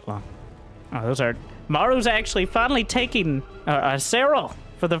Maru a bit long. Oh, those are... Maru's actually finally taking Serral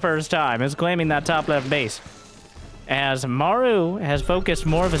for the first time, is claiming that top left base. As Maru has focused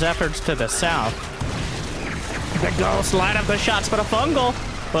more of his efforts to the south. The ghosts line up the shots, but a fungal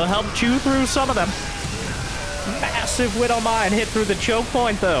will help chew through some of them. Massive Widowmine hit through the choke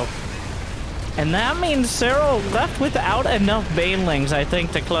point, though. And that means Serral left without enough Banelings, I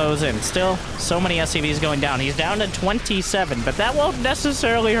think, to close in. Still, so many SCVs going down. He's down to 27, but that won't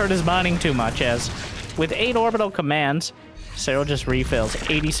necessarily hurt his mining too much, as with 8 orbital commands, Serral just refills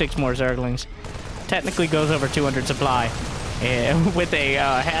 86 more Zerglings. Technically goes over 200 supply with a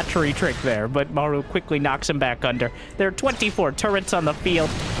hatchery trick there, but Maru quickly knocks him back under. There are 24 turrets on the field,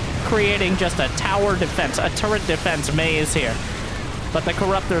 creating just a tower defense, a turret defense maze here. But the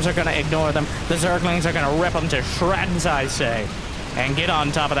Corruptors are going to ignore them. The Zerglings are going to rip them to shreds, I say, and get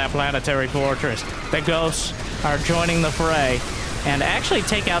on top of that planetary fortress. The Ghosts are joining the fray and actually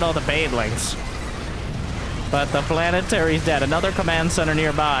take out all the Banelings. But the planetary's dead. Another command center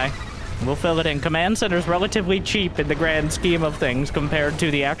nearby. We'll fill it in. Command center's relatively cheap in the grand scheme of things compared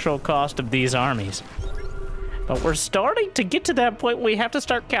to the actual cost of these armies. But we're starting to get to that point where we have to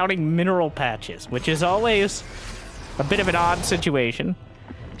start counting mineral patches, which is always a bit of an odd situation.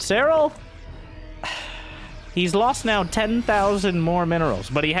 Serral, he's lost now 10,000 more minerals,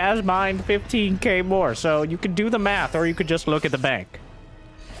 but he has mined 15k more, so you could do the math, or you could just look at the bank.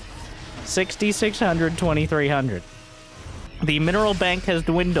 6,600, 2,300. The mineral bank has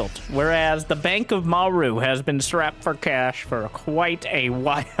dwindled, whereas the Bank of Maru has been strapped for cash for quite a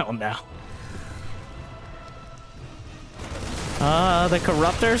while now. The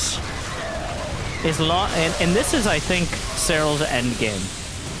Corruptors is and this is, I think, Serral's endgame.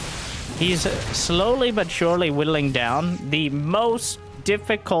 He's slowly but surely whittling down the most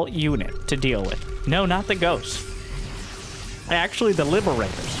difficult unit to deal with. No, not the Ghosts. Actually, the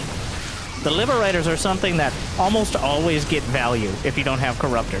Liberators. The Liberators are something that almost always get value if you don't have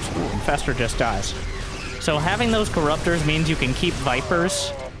Corruptors. Ooh, Infestor just dies. So having those Corruptors means you can keep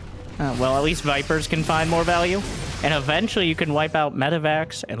Vipers. Well, at least Vipers can find more value. And eventually you can wipe out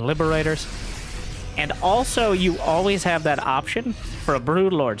Medivacs and Liberators. And also, you always have that option for a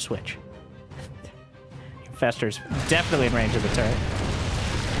Broodlord switch. Infestor's definitely in range of the turret.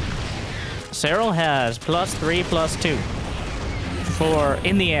 Serral has +3, +2 for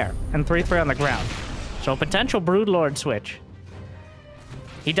in the air and 3/3 on the ground. So a potential Broodlord switch.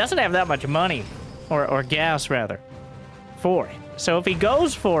 He doesn't have that much money, or gas rather, for it. So if he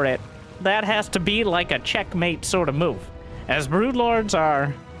goes for it, that has to be like a checkmate sort of move, as Broodlords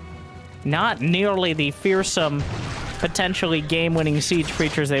are not nearly the fearsome, potentially game-winning siege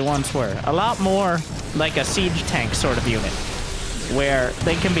creatures they once were. A lot more like a siege tank sort of unit, where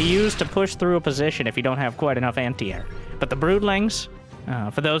they can be used to push through a position if you don't have quite enough anti-air. But the Broodlings,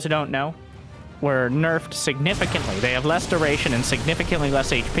 for those who don't know, were nerfed significantly. They have less duration and significantly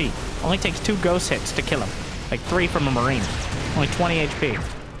less HP. Only takes 2 ghost hits to kill them, like 3 from a Marine. Only 20 HP.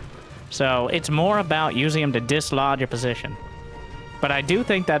 So it's more about using them to dislodge a position. But I do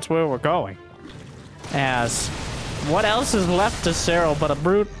think that's where we're going. As what else is left to Serral but a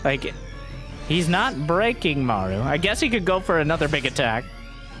brute? Like, he's not breaking Maru. I guess he could go for another big attack.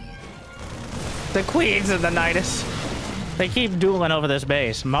 The Queens and the Nidus. They keep dueling over this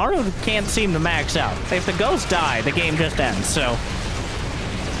base. Maru can't seem to max out. If the Ghosts die, the game just ends. So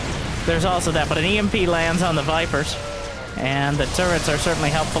there's also that. But an EMP lands on the Vipers. And the turrets are certainly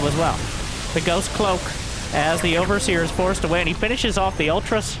helpful as well. The Ghost Cloak, as the Overseer is forced away, and he finishes off the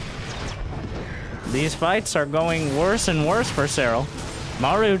Ultras. These fights are going worse and worse for Serral.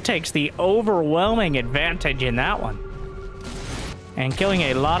 Maru takes the overwhelming advantage in that one, and killing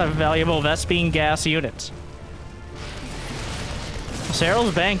a lot of valuable Vespene gas units.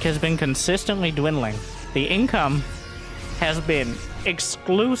 Serral's bank has been consistently dwindling. The income has been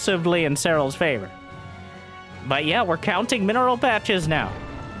exclusively in Serral's favor. But yeah, we're counting mineral patches now.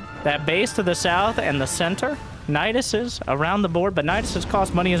 That base to the south and the center, Niduses around the board, but Niduses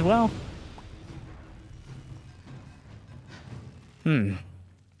cost money as well.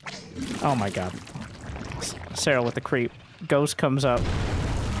 Oh my god. Serral with the creep. Ghost comes up.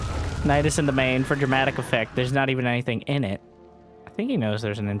 Nidus in the main for dramatic effect. There's not even anything in it. I think he knows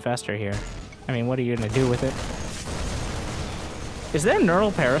there's an infestor here. I mean, what are you gonna do with it? Is there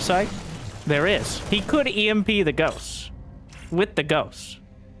neural parasite? There is. He could EMP the Ghosts. With the Ghosts.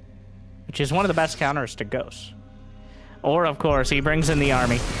 Which is one of the best counters to Ghosts. Or, of course, he brings in the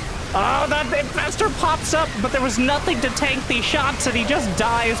army. Oh, that infestor pops up, but there was nothing to tank these shots, and he just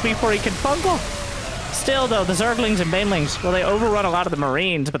dies before he can fungal. Still, though, the Zerglings and Banelings, well, they overrun a lot of the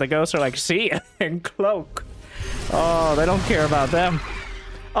Marines, but the Ghosts are like, see ya, and cloak. Oh, they don't care about them.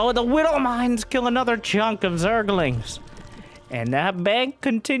 Oh, the Widow Mines kill another chunk of Zerglings. And that bank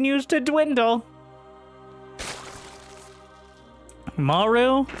continues to dwindle.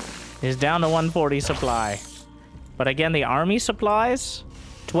 Maru is down to 140 supply. But again, the army supplies,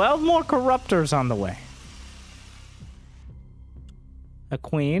 12 more Corruptors on the way. A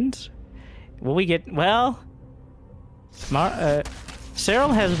Queens. Will we get, well,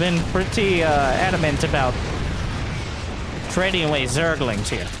 Serral has been pretty adamant about trading away Zerglings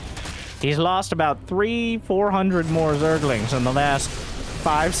here. He's lost about 300-400 more Zerglings in the last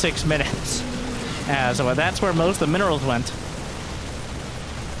 5-6 minutes. So that's where most of the minerals went.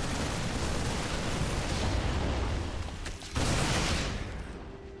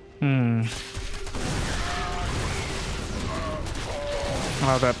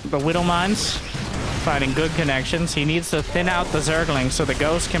 Oh, the Widow Mines finding good connections. He needs to thin out the Zerglings so the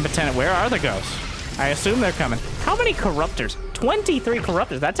Ghosts can pretend. Where are the Ghosts? I assume they're coming. How many Corruptors? 23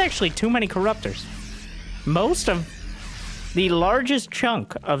 Corruptors. That's actually too many Corruptors. Most of the largest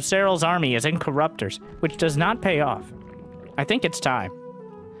chunk of Serral's army is in Corruptors, which does not pay off. I think it's time.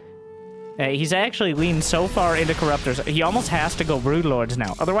 He's actually leaned so far into Corruptors, he almost has to go Broodlords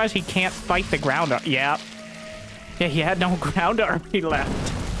now. Otherwise, he can't fight the ground. Yeah, he had no ground army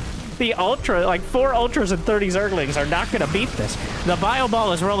left. The Ultra, like 4 Ultras and 30 Zerglings are not going to beat this. The Bio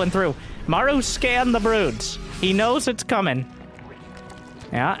Ball is rolling through. Maru scanned the Broods. He knows it's coming.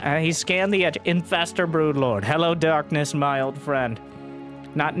 Yeah, he scanned the edge. Infestor Broodlord. Hello, darkness, my old friend.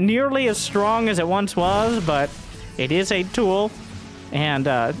 Not nearly as strong as it once was, but it is a tool. And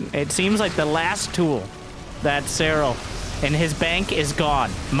it seems like the last tool that Serral and his bank is gone.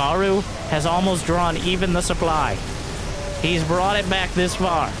 Maru has almost drawn even the supply. He's brought it back this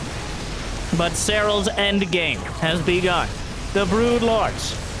far. But Serral's end game has begun. The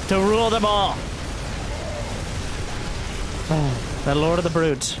Broodlords to rule them all. The Lord of the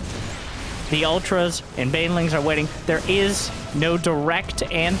Broods. The Ultras and Banelings are waiting. There is no direct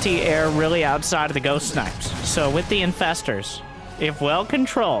anti-air really outside of the Ghost Snipes. So with the Infestors, if well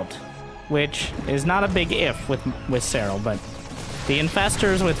controlled, which is not a big if with Serral, but the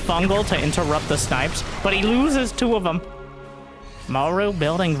Infestors with Fungal to interrupt the Snipes, but he loses 2 of them. Maru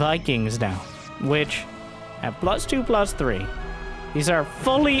building Vikings now, which have +2, +3. These are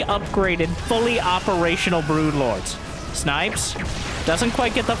fully upgraded, fully operational Broodlords. Snipes doesn't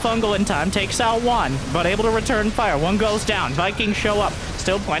quite get the Fungal in time, takes out 1, but able to return fire. 1 goes down, Vikings show up.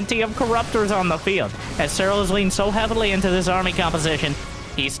 Still plenty of Corruptors on the field. As Serral has leaned so heavily into this army composition,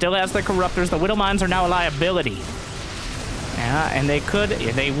 he still has the Corruptors. The Widow Mines are now a liability. Yeah, and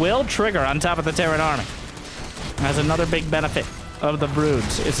they will trigger on top of the Terran army. That's another big benefit of the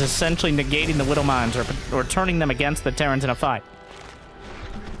Broods, is essentially negating the Widow Mines or turning them against the Terrans in a fight.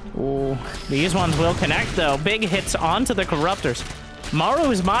 Ooh, these ones will connect, though. Big hits onto the Corruptors. Maru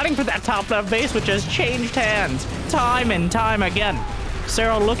is mining for that top left base, which has changed hands time and time again.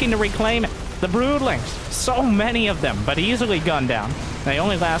 Serral looking to reclaim it. The Broodlings, so many of them, but easily gunned down. They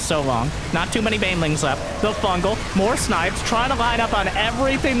only last so long. Not too many Banelings left. The Fungal, more Snipes, trying to line up on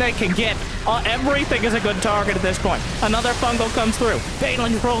everything they can get. Everything is a good target at this point. Another Fungal comes through.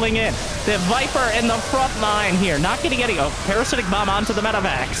 Banelings rolling in. The Viper in the front line here. Not getting any... Oh, Parasitic Bomb onto the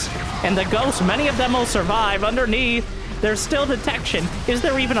Medevacs. And the Ghosts, many of them will survive. Underneath, there's still detection. Is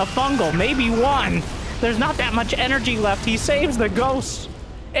there even a Fungal? Maybe 1. There's not that much energy left. He saves the Ghosts.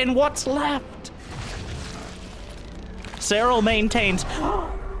 And what's left? Serral maintains.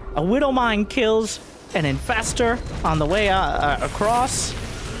 A Widow Mine kills an Infestor on the way across.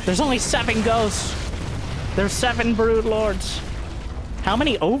 There's only 7 Ghosts. There's 7 Broodlords. How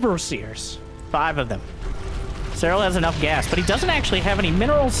many Overseers? 5 of them. Serral has enough gas, but he doesn't actually have any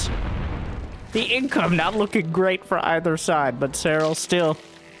minerals. The income not looking great for either side, but Serral still...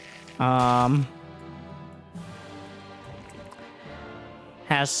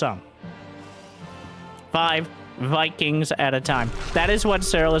 has some. 5 Vikings at a time. That is what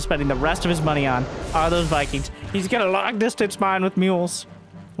Serral is spending the rest of his money on, are those Vikings. He's gonna long distance mine with mules.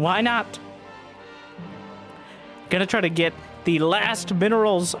 Why not? Gonna try to get the last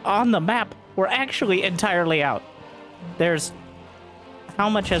minerals on the map. We're actually entirely out. There's... How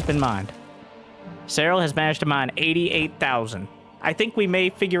much has been mined? Serral has managed to mine 88,000. I think we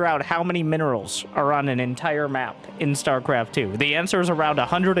may figure out how many minerals are on an entire map in StarCraft 2. The answer is around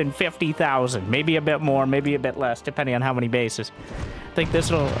 150,000. Maybe a bit more, maybe a bit less, depending on how many bases. I think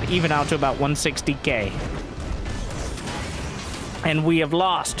this will even out to about 160k. And we have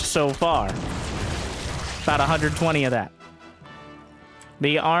lost, so far, about 120 of that.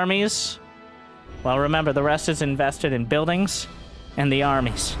 The armies... Well, remember, the rest is invested in buildings and the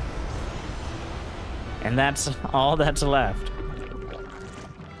armies. And that's all that's left.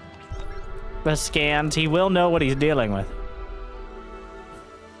 The scans, he will know what he's dealing with.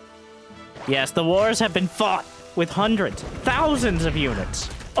 Yes, the wars have been fought with hundreds, thousands of units.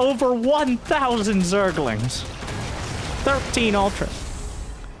 Over 1,000 Zerglings. 13 Ultras.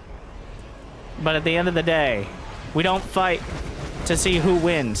 But at the end of the day, we don't fight to see who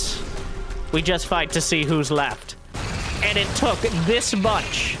wins. We just fight to see who's left. And it took this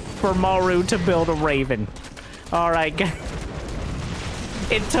much for Maru to build a Raven. Alright, guys.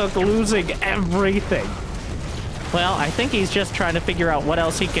 It took losing everything. Well, I think he's just trying to figure out what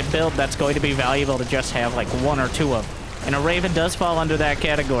else he can build that's going to be valuable to just have like 1 or 2 of. And a Raven does fall under that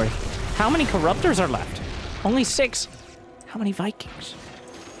category. How many Corruptors are left? Only 6. How many Vikings?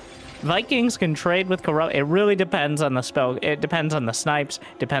 Vikings can trade with Corrupt. It really depends on the spell. It depends on the Snipes.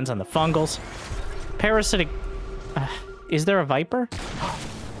 Depends on the Fungals. Parasitic... is there a Viper?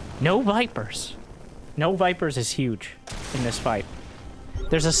 No Vipers. No Vipers is huge in this fight.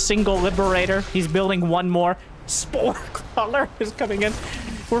 There's a single Liberator. He's building 1 more. Spore Crawler is coming in.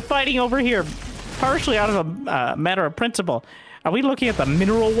 We're fighting over here, partially out of a matter of principle. Are we looking at the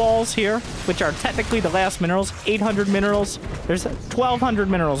mineral walls here, which are technically the last minerals? 800 minerals. There's 1,200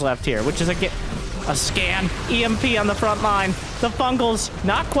 minerals left here, which is a scan. EMP on the front line. The Fungals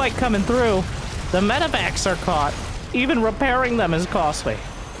not quite coming through. The Medevacs are caught. Even repairing them is costly.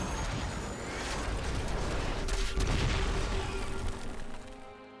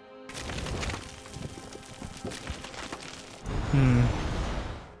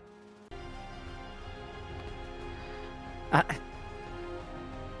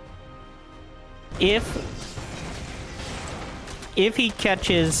 If he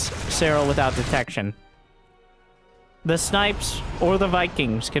catches Serral without detection, the Snipes or the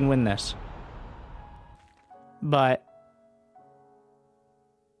Vikings can win this. But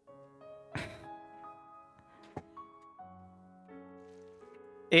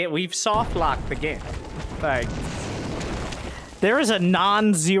we've soft locked the game. Like, there is a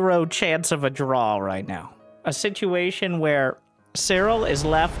non-zero chance of a draw right now. A situation where Serral is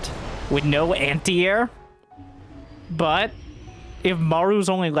left with no anti-air, but if Maru's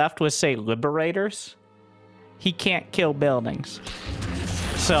only left with, say, Liberators, he can't kill buildings.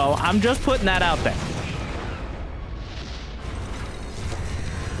 So I'm just putting that out there.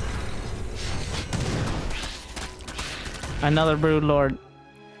 Another Broodlord.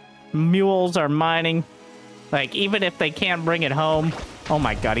 Mules are mining. Like, even if they can't bring it home... Oh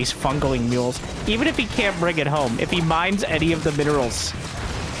my god, he's fungaling mules. Even if he can't bring it home, if he mines any of the minerals,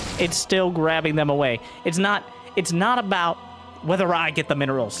 it's still grabbing them away. It's not about whether I get the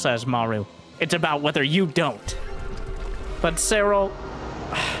minerals, says Maru. It's about whether you don't. But Serral...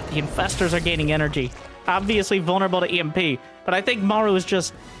 The infestors are gaining energy. Obviously vulnerable to EMP. But I think Maru is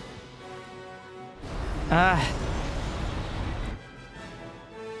just... I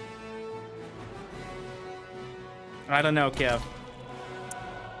don't know, Kev.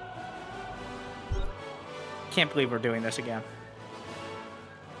 Can't believe we're doing this again.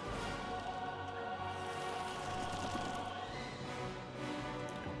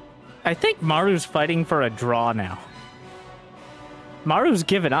 I think Maru's fighting for a draw now. Maru's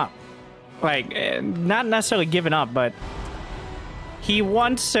given up. Like, not necessarily given up, but he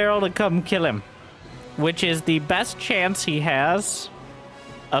wants Serral to come kill him, which is the best chance he has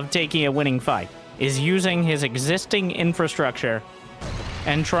of taking a winning fight, is using his existing infrastructure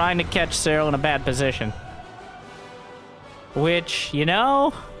and trying to catch Serral in a bad position. Which, you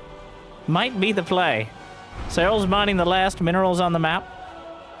know, might be the play. Serral's mining the last minerals on the map.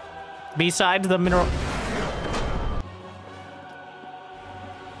 Besides the mineral...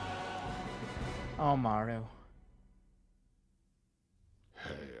 Oh, Maru.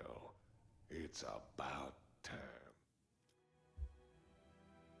 Hell, it's about time.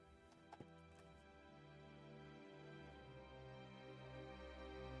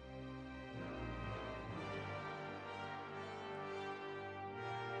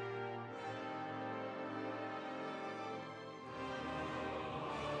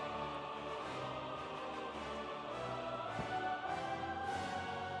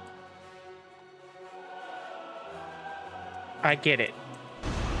 I get it.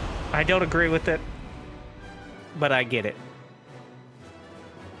 I don't agree with it, but I get it.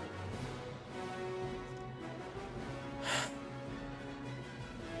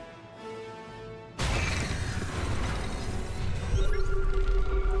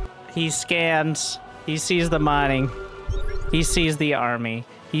 He scans, he sees the mining, he sees the army,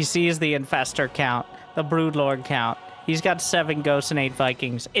 he sees the infestor count, the broodlord count. He's got 7 ghosts and 8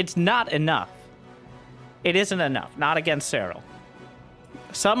 Vikings. It's not enough. It isn't enough. Not against Serral.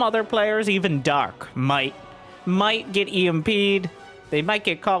 Some other players, even Dark, might get EMP'd. They might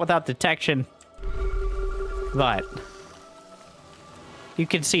get caught without detection. But you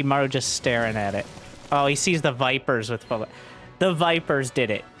can see Maru just staring at it. Oh, he sees the Vipers with full... The Vipers did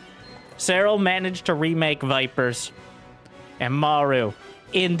it. Serral managed to remake Vipers. And Maru,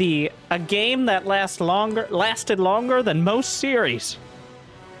 in a game that lasted longer than most series.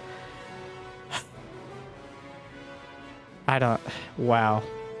 I don't... Wow.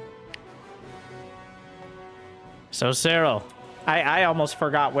 So, Serral, I almost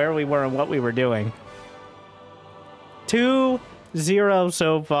forgot where we were and what we were doing. 2-0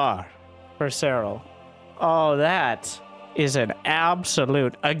 so far for Serral. Oh, that is an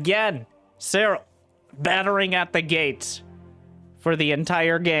absolute... Again, Serral battering at the gates for the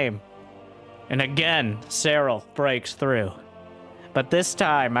entire game. And again, Serral breaks through. But this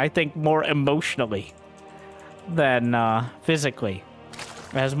time, I think more emotionally than physically.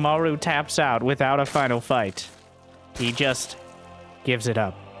 As Maru taps out without a final fight, he just gives it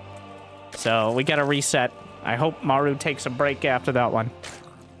up. So we gotta reset. I hope Maru takes a break after that one.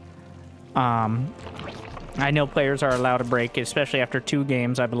 I know players are allowed a break, especially after 2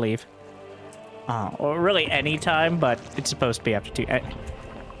 games, I believe. Or really any time, but it's supposed to be after 2.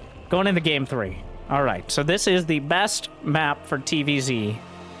 Going into game 3. All right, so this is the best map for TVZ.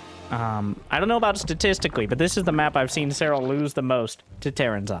 I don't know about statistically, but this is the map I've seen Serral lose the most to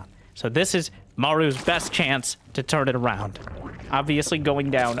Terrans on. So this is Maru's best chance to turn it around. Obviously,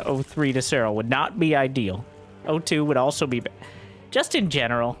 going down 0-3 to Serral would not be ideal. 0-2 would also be... Just in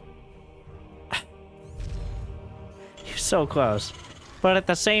general... You're so close. But at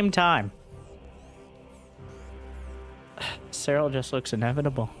the same time, Serral just looks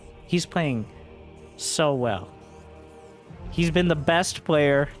inevitable. He's playing so well. He's been the best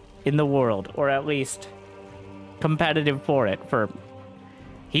player in the world, or at least competitive for it.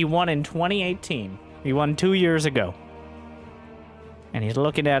 He won in 2018. He won 2 years ago. And he's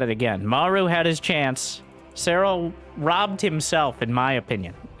looking at it again. Maru had his chance. Serral robbed himself, in my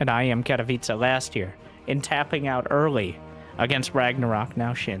opinion, at IEM Katowice last year in tapping out early against Ragnarok,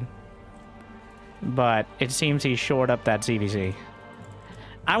 now Shin. But it seems he's shored up that ZVZ.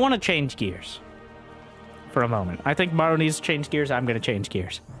 I want to change gears for a moment. I think Maru needs to change gears. I'm going to change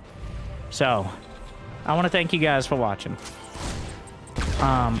gears. So, I want to thank you guys for watching.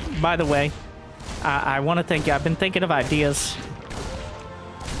 By the way, I want to thank you. I've been thinking of ideas.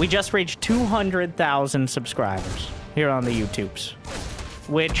 We just reached 200,000 subscribers here on the YouTubes,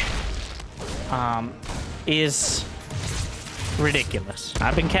 which is ridiculous.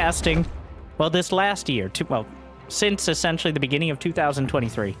 I've been casting, well, this last year, since essentially the beginning of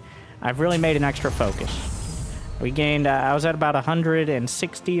 2023, I've really made an extra focus. We gained, I was at about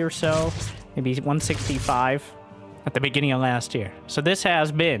 160 or so, maybe 165 at the beginning of last year. So this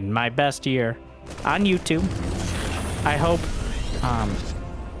has been my best year on YouTube. I hope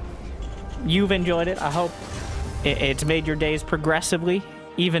you've enjoyed it. I hope it's made your days progressively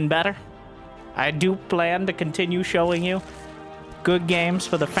even better. I do plan to continue showing you good games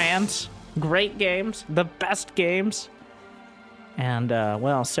for the fans, great games, the best games. And,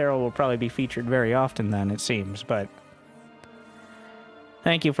 well, Serral will probably be featured very often then, it seems, but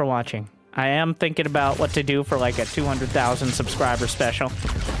thank you for watching. I am thinking about what to do for, like, a 200,000 subscriber special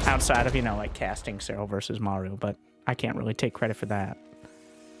outside of, you know, like, casting Serral versus Maru, but I can't really take credit for that.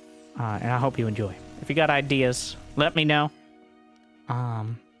 And I hope you enjoy. If you got ideas, let me know.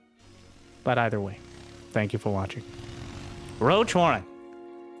 But either way, thank you for watching. Roach Warren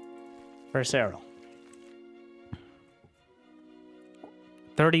for Serral.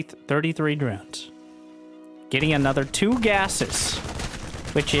 33 drones. Getting another 2 gases,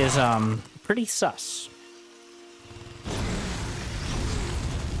 which is, pretty sus.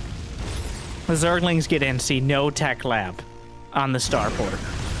 The Zerglings get in, see no tech lab on the starport.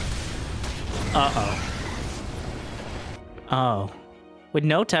 Uh-oh. Oh. With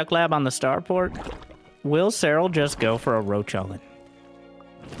no tech lab on the starport, will Serral just go for a Roach Ullen?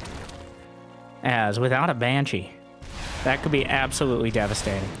 As without a Banshee, that could be absolutely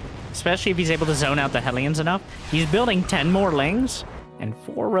devastating. Especially if he's able to zone out the Hellions enough. He's building 10 more Lings and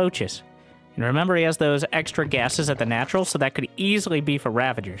 4 Roaches. And remember, he has those extra gases at the natural, so that could easily be for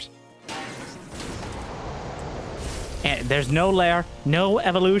Ravagers. And there's no lair, no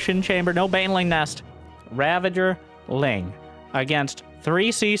evolution chamber, no Baneling nest. Ravager Ling against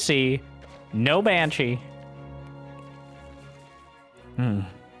 3 CC, no Banshee. A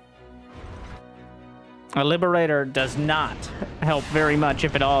Liberator does not help very much,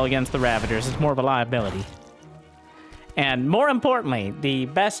 if at all, against the Ravagers. It's more of a liability. And more importantly, the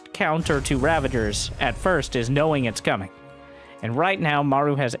best counter to Ravagers at first is knowing it's coming. And right now,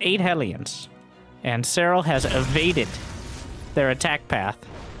 Maru has 8 Hellions. And Serral has evaded their attack path.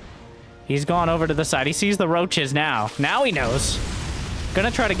 He's gone over to the side. He sees the Roaches now. Now he knows.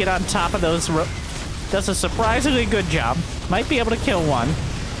 Gonna try to get on top of those. Does a surprisingly good job. Might be able to kill one.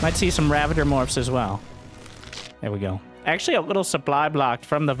 Might see some Ravager morphs as well. There we go. Actually, a little supply blocked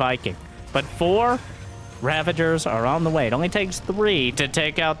from the Viking. But 4 Ravagers are on the way. It only takes 3 to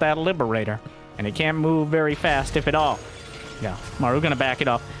take out that Liberator. And it can't move very fast, if at all. Yeah, Maru gonna back it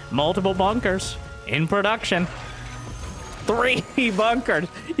off. Multiple bunkers in production. 3 bunkers.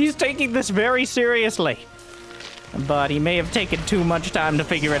 He's taking this very seriously. But he may have taken too much time to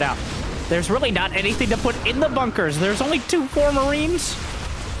figure it out. There's really not anything to put in the bunkers. There's only 4 Marines.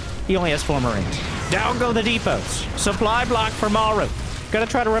 He only has 4 Marines. Down go the depots. Supply block for Maru. Gonna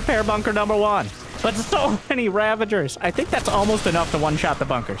try to repair bunker number 1. But so many Ravagers. I think that's almost enough to one-shot the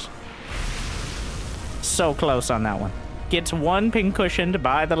bunkers. So close on that one. Gets 1 pin-cushioned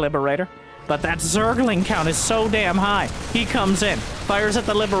by the Liberator. But that Zergling count is so damn high. He comes in, fires at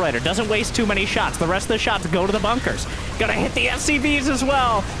the Liberator, doesn't waste too many shots. The rest of the shots go to the bunkers. Gonna hit the SCVs as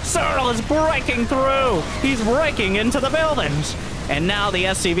well. Serral is breaking through. He's breaking into the buildings. And now the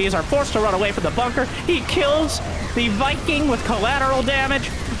SCVs are forced to run away from the bunker. He kills the Viking with collateral damage.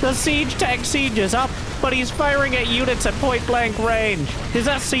 The siege tank siege is up, but he's firing at units at point-blank range. His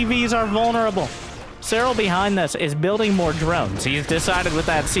SCVs are vulnerable. Serral behind this is building more drones. He's decided with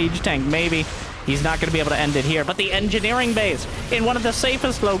that siege tank, maybe he's not going to be able to end it here. But the engineering base in one of the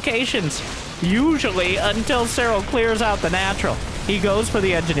safest locations, usually until Serral clears out the natural. He goes for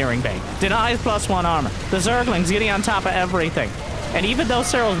the engineering bay. Denies +1 armor. The Zergling's getting on top of everything. And even though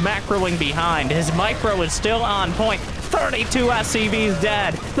Serral's macroing behind, his micro is still on point. 32 SCVs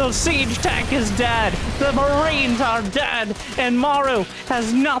dead. The siege tank is dead. The Marines are dead. And Maru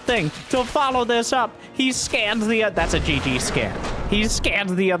has nothing to follow this up. He scans the... That's a GG scan. He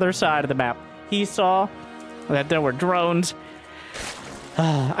scanned the other side of the map. He saw that there were drones.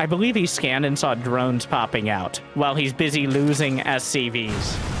 I believe he scanned and saw drones popping out while he's busy losing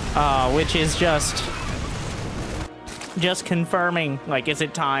SCVs. Which is just confirming, like, is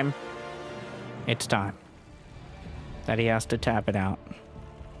it time? It's time. That he has to tap it out.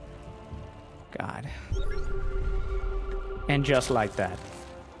 God. And just like that,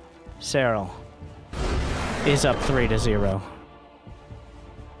 Serral is up 3-0.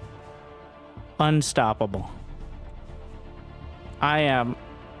 Unstoppable. I am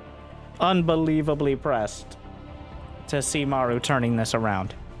unbelievably pressed to see Maru turning this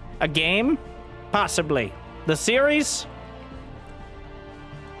around. A game? Possibly. The series?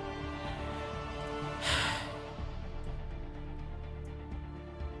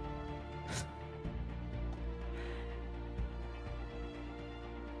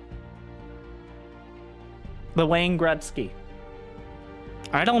 The Wayne Gretzky.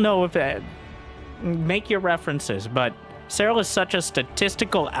 I don't know if it... Make your references, but Serral is such a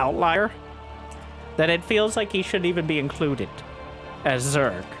statistical outlier that it feels like he shouldn't even be included as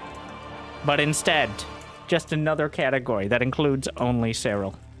Zerg. But instead, just another category that includes only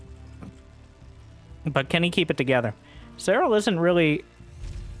Serral. But can he keep it together? Serral isn't really...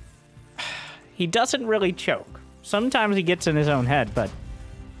 He doesn't really choke. Sometimes he gets in his own head, but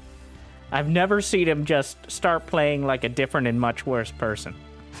I've never seen him just start playing like a different and much worse person.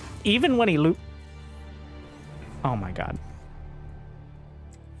 Even when he oh my god.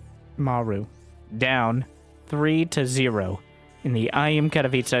 Maru down 3-0 in the IEM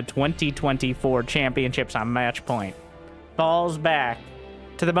Katowice 2024 championships on match point. Falls back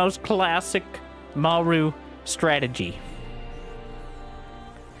to the most classic Maru strategy.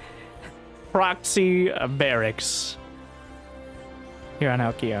 Proxy barracks. Here on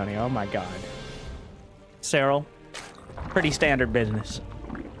Alkione, oh my god. Serral, pretty standard business.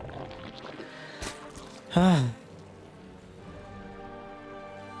 God.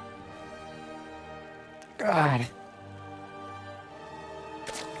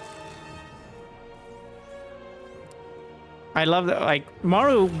 I love that, like,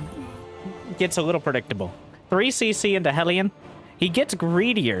 Maru gets a little predictable. 3cc into Hellion. He gets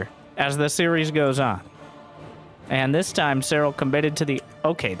greedier as the series goes on. And this time, Serral committed to the...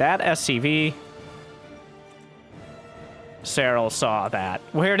 Okay, that SCV... Serral saw that.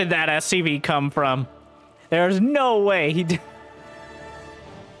 Where did that SCV come from? There's no way he did...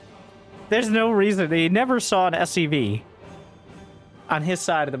 There's no reason. He never saw an SCV on his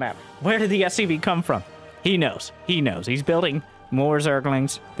side of the map. Where did the SCV come from? He knows. He knows. He's building more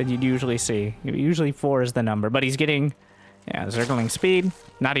Zerglings than you'd usually see. Usually 4 is the number, but he's getting, yeah, Zergling speed.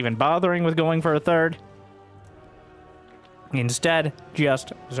 Not even bothering with going for a third. Instead,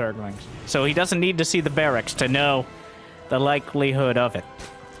 just Zerglings. So he doesn't need to see the barracks to know the likelihood of it.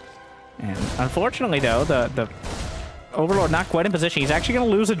 And unfortunately, though, the Overlord not quite in position. He's actually going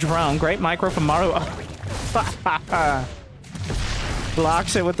to lose a drone. Great micro from Maru. Oh.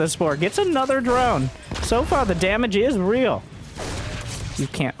 Blocks it with the Spore. Gets another drone. So far, the damage is real. You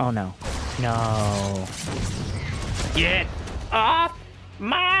can't... Oh, no. No. Get off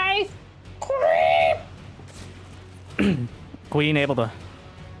my creep! Queen able to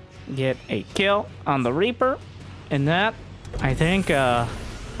get a kill on the Reaper. And that, I think,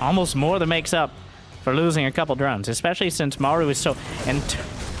 almost more than makes up for losing a couple drones, especially since Maru is so... And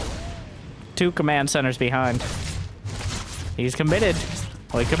 2 command centers behind. He's committed.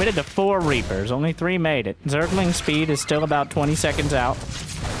 Well, he committed to 4 Reapers. Only 3 made it. Zergling speed is still about 20 seconds out.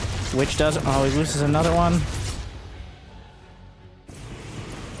 Which doesn't... Oh, he loses another one.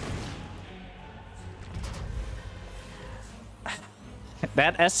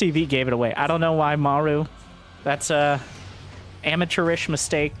 That SCV gave it away. I don't know why Maru... That's a... amateurish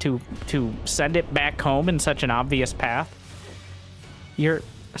mistake to send it back home in such an obvious path.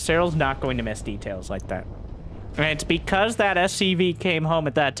 Serral's not going to miss details like that. And it's because that SCV came home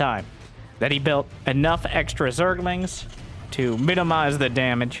at that time that he built enough extra Zerglings to minimize the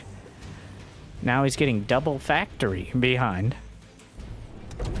damage. Now he's getting double factory behind,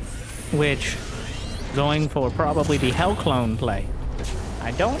 which going for probably the Hell Clone play.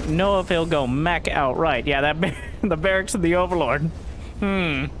 I don't know if he'll go mech outright. Yeah, that the barracks of the Overlord.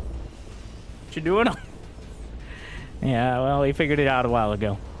 What you doing? Yeah, well, he figured it out a while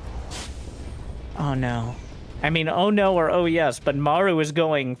ago. Oh no. I mean, oh no or oh yes, but Maru is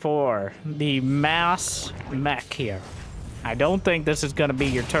going for the mass mech here. I don't think this is going to be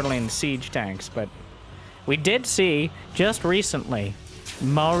your Terran siege tanks, but we did see just recently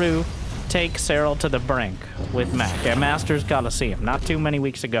Maru take Serral to the brink with mech at Masters Coliseum not too many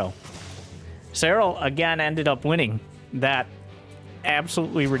weeks ago. Serral again ended up winning that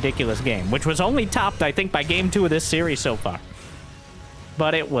absolutely ridiculous game, which was only topped, I think, by game 2 of this series so far.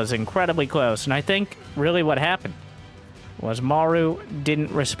 But it was incredibly close, and I think really what happened was Maru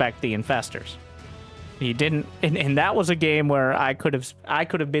didn't respect the infestors. He didn't, and that was a game where I could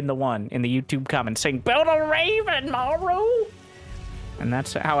have been the one in the YouTube comments saying, "Build a Raven, Maru!" And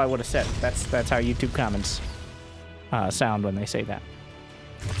that's how I would have said it. That's how YouTube comments sound when they say that.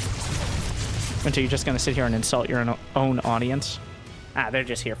 Until you're just gonna sit here and insult your own audience. Ah, they're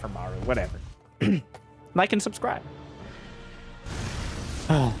just here for Maru, whatever. Like and subscribe.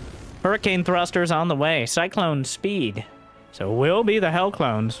 Oh. Hurricane thrusters on the way. Cyclone speed. So we'll be the Hell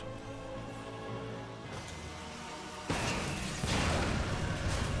Clones.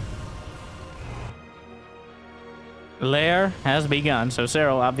 Lair has begun, so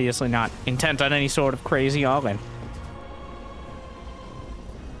Serral obviously not intent on any sort of crazy all-in.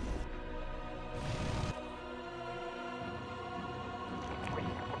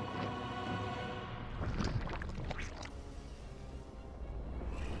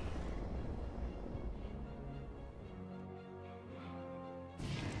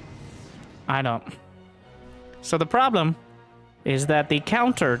 I don't. So the problem is that the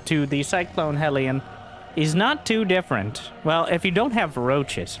counter to the Cyclone Hellion is not too different. Well, if you don't have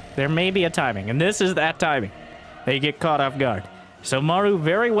roaches, there may be a timing, and this is that timing. They get caught off guard. So Maru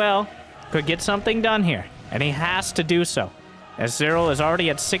very well could get something done here, and he has to do so. As Serral is already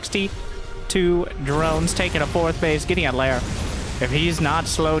at 62 drones, taking a 4th base, getting a lair. If he's not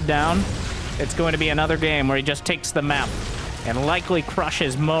slowed down, it's going to be another game where he just takes the map and likely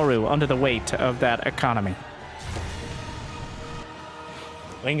crushes Maru under the weight of that economy.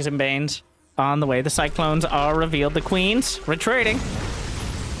 Wings and Banes on the way. The Cyclones are revealed. The Queens retreating.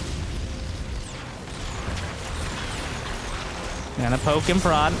 And a poke and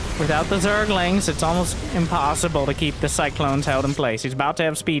prod. Without the Zerglings, it's almost impossible to keep the Cyclones held in place. He's about to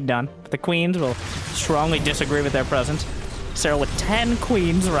have speed done, but the Queens will strongly disagree with their presence. Serral with 10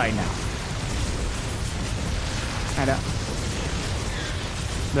 Queens right now.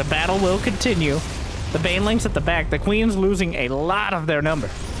 The battle will continue. The Banelings at the back. The Queens losing a lot of their number,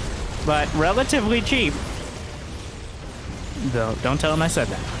 but relatively cheap. Though, don't tell them I said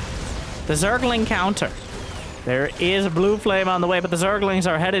that. The Zergling counter. There is a blue flame on the way, but the Zerglings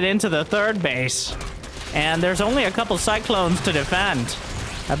are headed into the 3rd base. And there's only a couple Cyclones to defend.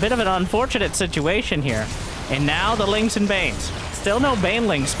 A bit of an unfortunate situation here. And now the Lynx and Banes. Still no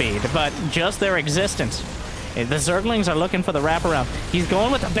Baneling speed, but just their existence. The Zerglings are looking for the wraparound. He's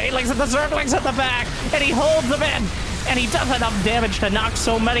going with the Banelings and the Zerglings at the back, and he holds them in, and he does enough damage to knock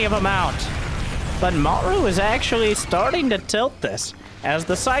so many of them out. But Maru is actually starting to tilt this, as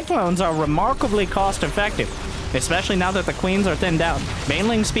the Cyclones are remarkably cost-effective, especially now that the Queens are thinned out.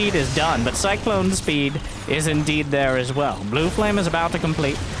 Baneling speed is done, but Cyclone speed is indeed there as well. Blue Flame is about to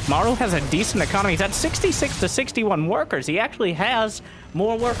complete. Maru has a decent economy. He's at 66 to 61 workers. He actually has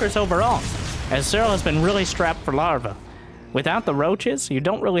more workers overall, as Serral has been really strapped for larva. Without the roaches, you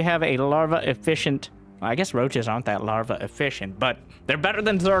don't really have a larva efficient... Well, I guess roaches aren't that larva efficient, but they're better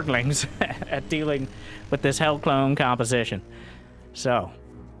than Zerglings at dealing with this Hell Clone composition. So,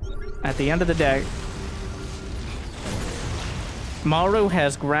 at the end of the day, Maru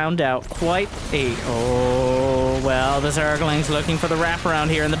has ground out quite a... Oh, well, the Zerglings looking for the wraparound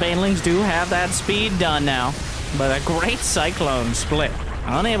here, and the Banelings do have that speed done now. But a great Cyclone split,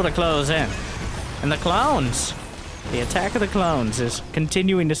 unable to close in. And the clones, the attack of the clones is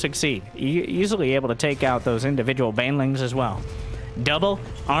continuing to succeed. Easily able to take out those individual Banelings as well. Double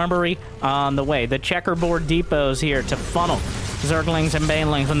armory on the way. The checkerboard depots here to funnel Zerglings and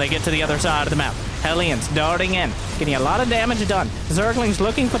Banelings when they get to the other side of the map. Hellions darting in, getting a lot of damage done. Zerglings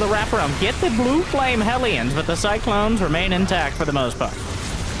looking for the wraparound. Get the blue flame Hellions, but the Cyclones remain intact for the most part.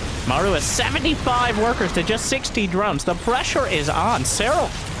 Maru has 75 workers to just 60 drones. The pressure is on. Serral.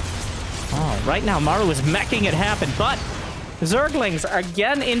 Oh, right now Maru is making it happen, but Zerglings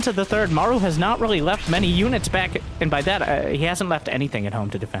again into the 3rd. Maru has not really left many units back, and by that, he hasn't left anything at home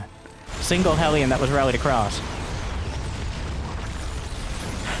to defend. Single Hellion that was rallied across.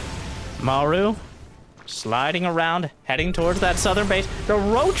 Maru sliding around, heading towards that southern base. The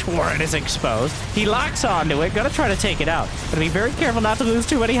Roach Warren is exposed. He locks onto it, gonna try to take it out. But be very careful not to lose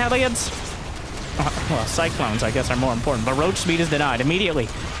too many Hellions. Well, Cyclones, I guess, are more important, but Roach speed is denied immediately.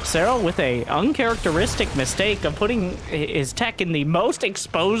 Serral with a uncharacteristic mistake of putting his tech in the most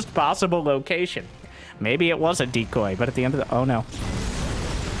exposed possible location. Maybe it was a decoy, but at the end of the... Oh, no.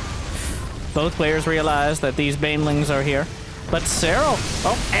 Both players realize that these banelings are here, but Serral...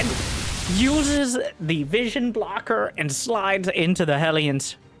 Oh, and uses the vision blocker and slides into the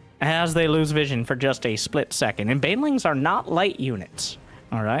Hellions as they lose vision for just a split second. And banelings are not light units.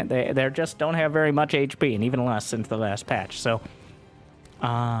 All right, they just don't have very much HP, and even less since the last patch. So,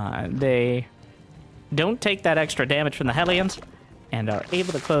 they don't take that extra damage from the Hellions and are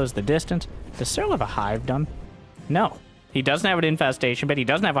able to close the distance. Does Serral have a hive done? No. He doesn't have an infestation, but he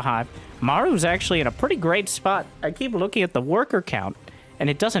doesn't have a hive. Maru's actually in a pretty great spot. I keep looking at the worker count, and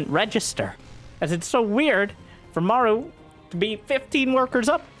it doesn't register, as it's so weird for Maru to be 15 workers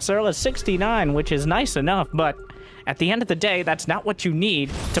up. Serral is 69, which is nice enough, but... at the end of the day, that's not what you need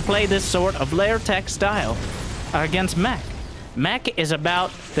to play this sort of lair tech style against mech. Mech is about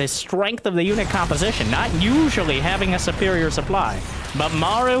the strength of the unit composition, not usually having a superior supply. But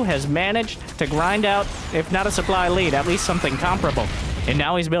Maru has managed to grind out, if not a supply lead, at least something comparable. And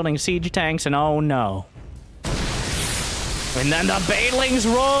now he's building siege tanks, and oh no. And then the banelings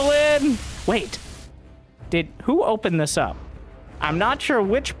roll in! Wait, who opened this up? I'm not sure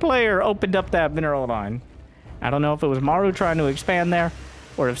which player opened up that mineral line. I don't know if it was Maru trying to expand there,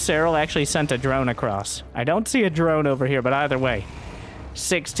 or if Serral actually sent a drone across. I don't see a drone over here, but either way,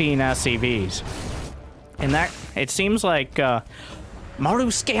 16 SCVs. And that, it seems like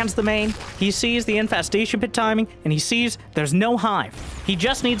Maru scans the main, he sees the infestation pit timing, and he sees there's no hive. He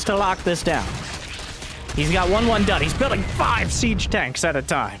just needs to lock this down. He's got 1-1 done. He's building 5 siege tanks at a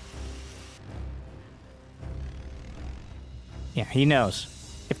time. Yeah, he knows.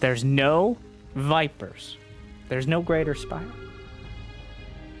 If there's no Vipers, there's no greater spire.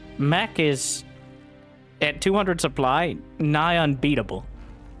 Mech is, at 200 supply, nigh unbeatable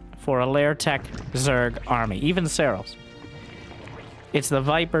for a lair tech Zerg army, even Serral's. It's the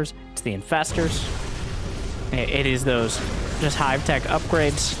Vipers, it's the Infestors, it is those just hive tech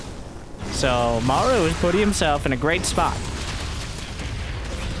upgrades. So Maru is putting himself in a great spot.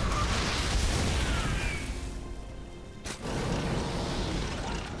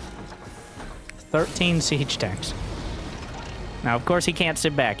 "13 siege tanks. Now, of course, he can't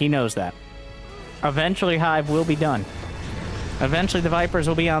sit back. He knows that. Eventually, Hive will be done. Eventually, the Vipers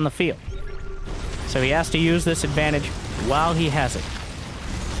will be on the field. So he has to use this advantage while he has it.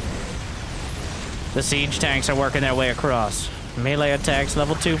 The siege tanks are working their way across. Melee attacks,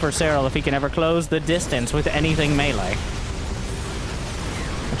 level 2 for Serral if he can ever close the distance with anything melee.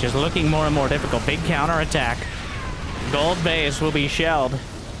 Which is looking more and more difficult. Big counter attack. Gold base will be shelled.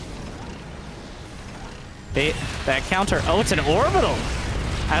 That counter... Oh, it's an orbital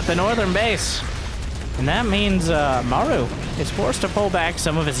at the northern base. And that means Maru is forced to pull back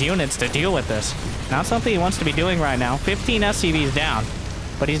some of his units to deal with this. Not something he wants to be doing right now. 15 SCVs down.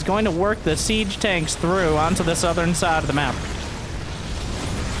 But he's going to work the siege tanks through onto the southern side of the map.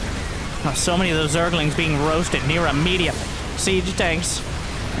 Oh, so many of those Zerglings being roasted near immediately. Siege tanks.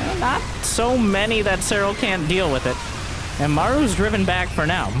 Not so many that Serral can't deal with it. And Maru's driven back for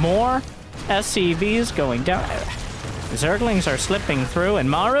now. More SCVs going down. Zerglings are slipping through, and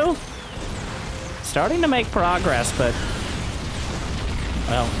Maru starting to make progress, but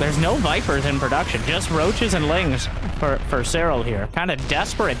well, there's no Vipers in production, just Roaches and Lings for Serral here. Kind of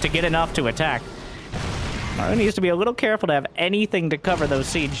desperate to get enough to attack. Maru needs to be a little careful to have anything to cover those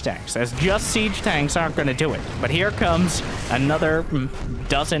siege tanks, as just siege tanks aren't going to do it. But here comes another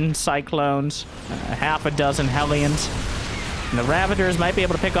dozen Cyclones, half a dozen Hellions. And the Ravagers might be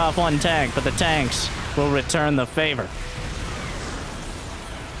able to pick off one tank, but the tanks will return the favor.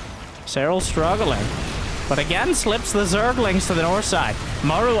 Serral struggling, but again slips the Zerglings to the north side.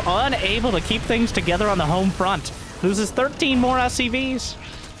 Maru unable to keep things together on the home front. Loses 13 more SCVs.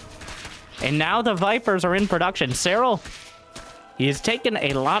 And now the Vipers are in production. Serral, he has taken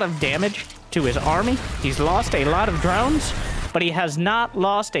a lot of damage to his army. He's lost a lot of drones, but he has not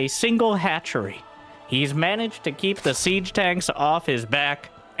lost a single hatchery. He's managed to keep the siege tanks off his back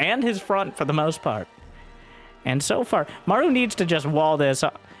and his front for the most part. And so far, Maru needs to just wall this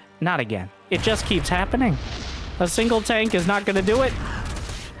up. Not again. It just keeps happening. A single tank is not going to do it.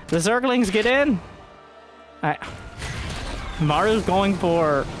 The Zerglings get in. Maru's going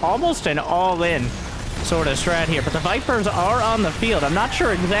for almost an all-in sort of strat here, but the Vipers are on the field. I'm not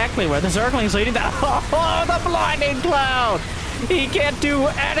sure exactly where the Zerglings leading to. Oh, the blinding cloud! He can't do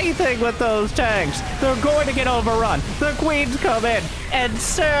anything with those tanks. They're going to get overrun. The Queens come in, and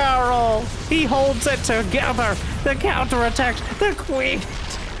Serral, he holds it together. The counterattacks, the Queens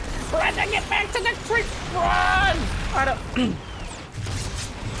Trying to get back to the creep. Run! I don't...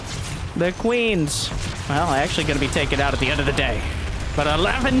 The queens, well, actually going to be taken out at the end of the day. But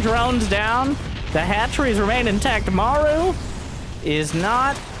 11 drones down. The hatcheries remain intact. Maru is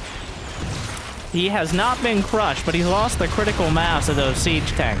not... He has not been crushed, but he's lost the critical mass of those siege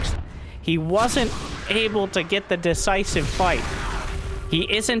tanks. He wasn't able to get the decisive fight.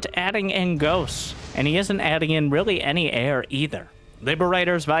 He isn't adding in ghosts, and he isn't adding in really any air either.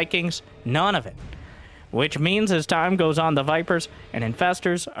 Liberators, Vikings, none of it. Which means as time goes on, the Vipers and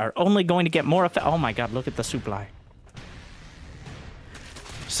Infestors are only going to get more oh my god, look at the supply.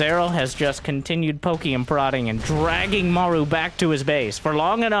 Serral has just continued poking and prodding and dragging Maru back to his base for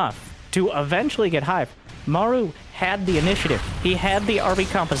long enough to eventually get Hive. Maru had the initiative. He had the army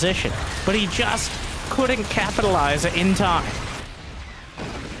composition, but he just couldn't capitalize in time.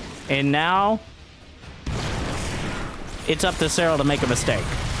 And now, it's up to Serral to make a mistake.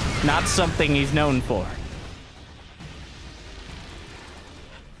 Not something he's known for.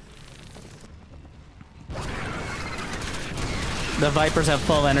 The Vipers have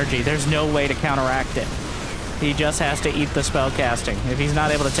full energy. There's no way to counteract it. He just has to eat the spell casting. If he's not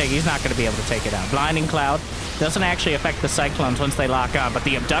able to take it, he's not going to be able to take it out. Blinding Cloud doesn't actually affect the Cyclones once they lock on, but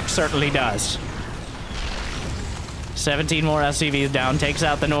the Abduct certainly does. 17 more SCVs down, takes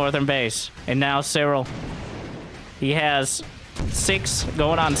out the northern base. And now Serral, he has 6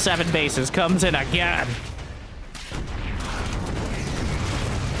 going on 7 bases, comes in again.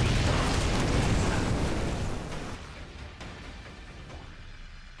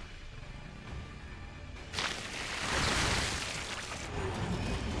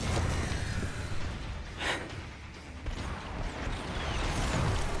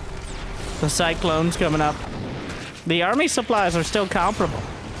 The Cyclones coming up. The army supplies are still comparable.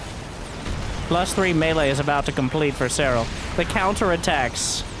 +3 melee is about to complete for Serral. The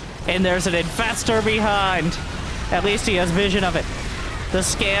counterattacks. And there's an Infestor behind. At least he has vision of it. The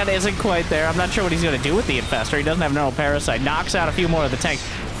scan isn't quite there. I'm not sure what he's going to do with the Infestor. He doesn't have Neural Parasite. Knocks out a few more of the tanks.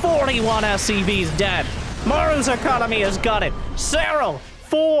 41 SCVs dead. Maru's economy has got it. Serral,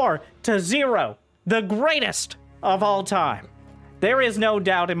 4-0. The greatest of all time. There is no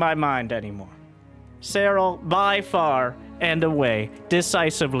doubt in my mind anymore. Serral, by far and away,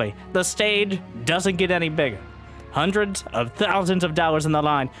 decisively. The stage doesn't get any bigger. Hundreds of thousands of dollars in the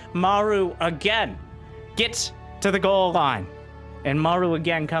line. Maru again gets to the goal line. And Maru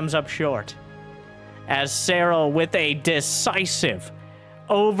again comes up short. As Serral with a decisive,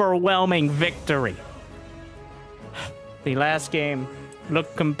 overwhelming victory. The last game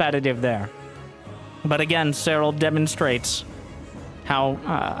looked competitive there. But again, Serral demonstrates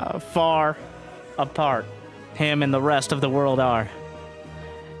how far apart him and the rest of the world are,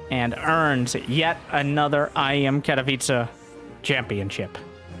 and earns yet another IEM Katowice championship.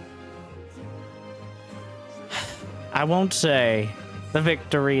 I won't say the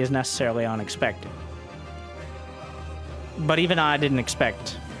victory is necessarily unexpected, but even I didn't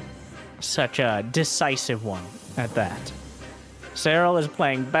expect such a decisive one at that. Serral is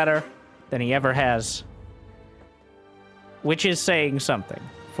playing better than he ever has, which is saying something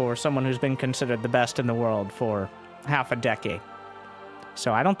for someone who's been considered the best in the world for half a decade.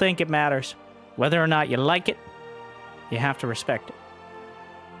 So I don't think it matters whether or not you like it. You have to respect it.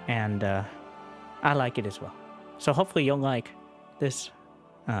 And I like it as well. So hopefully you'll like this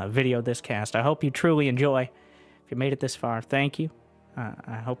video, this cast. I hope you truly enjoy. If you made it this far, thank you.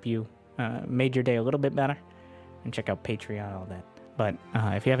 I hope you made your day a little bit better. And check out Patreon, all that. But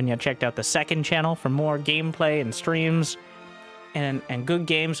if you haven't yet checked out the second channel for more gameplay and streams and good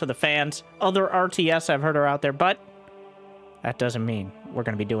games for the fans, other RTS I've heard are out there, but that doesn't mean we're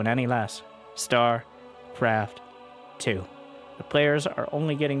going to be doing any less. StarCraft 2. The players are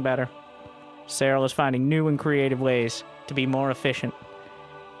only getting better. Serral is finding new and creative ways to be more efficient.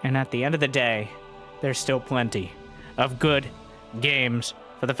 And at the end of the day, there's still plenty of good games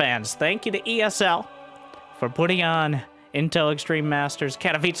for the fans. Thank you to ESL for putting on Intel Extreme Masters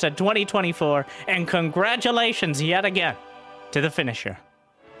Katowice 2024, and congratulations yet again to the finisher.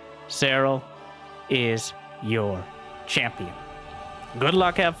 Serral is your champion. Good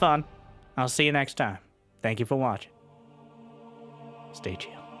luck, have fun. I'll see you next time. Thank you for watching. Stay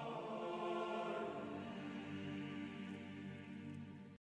chill.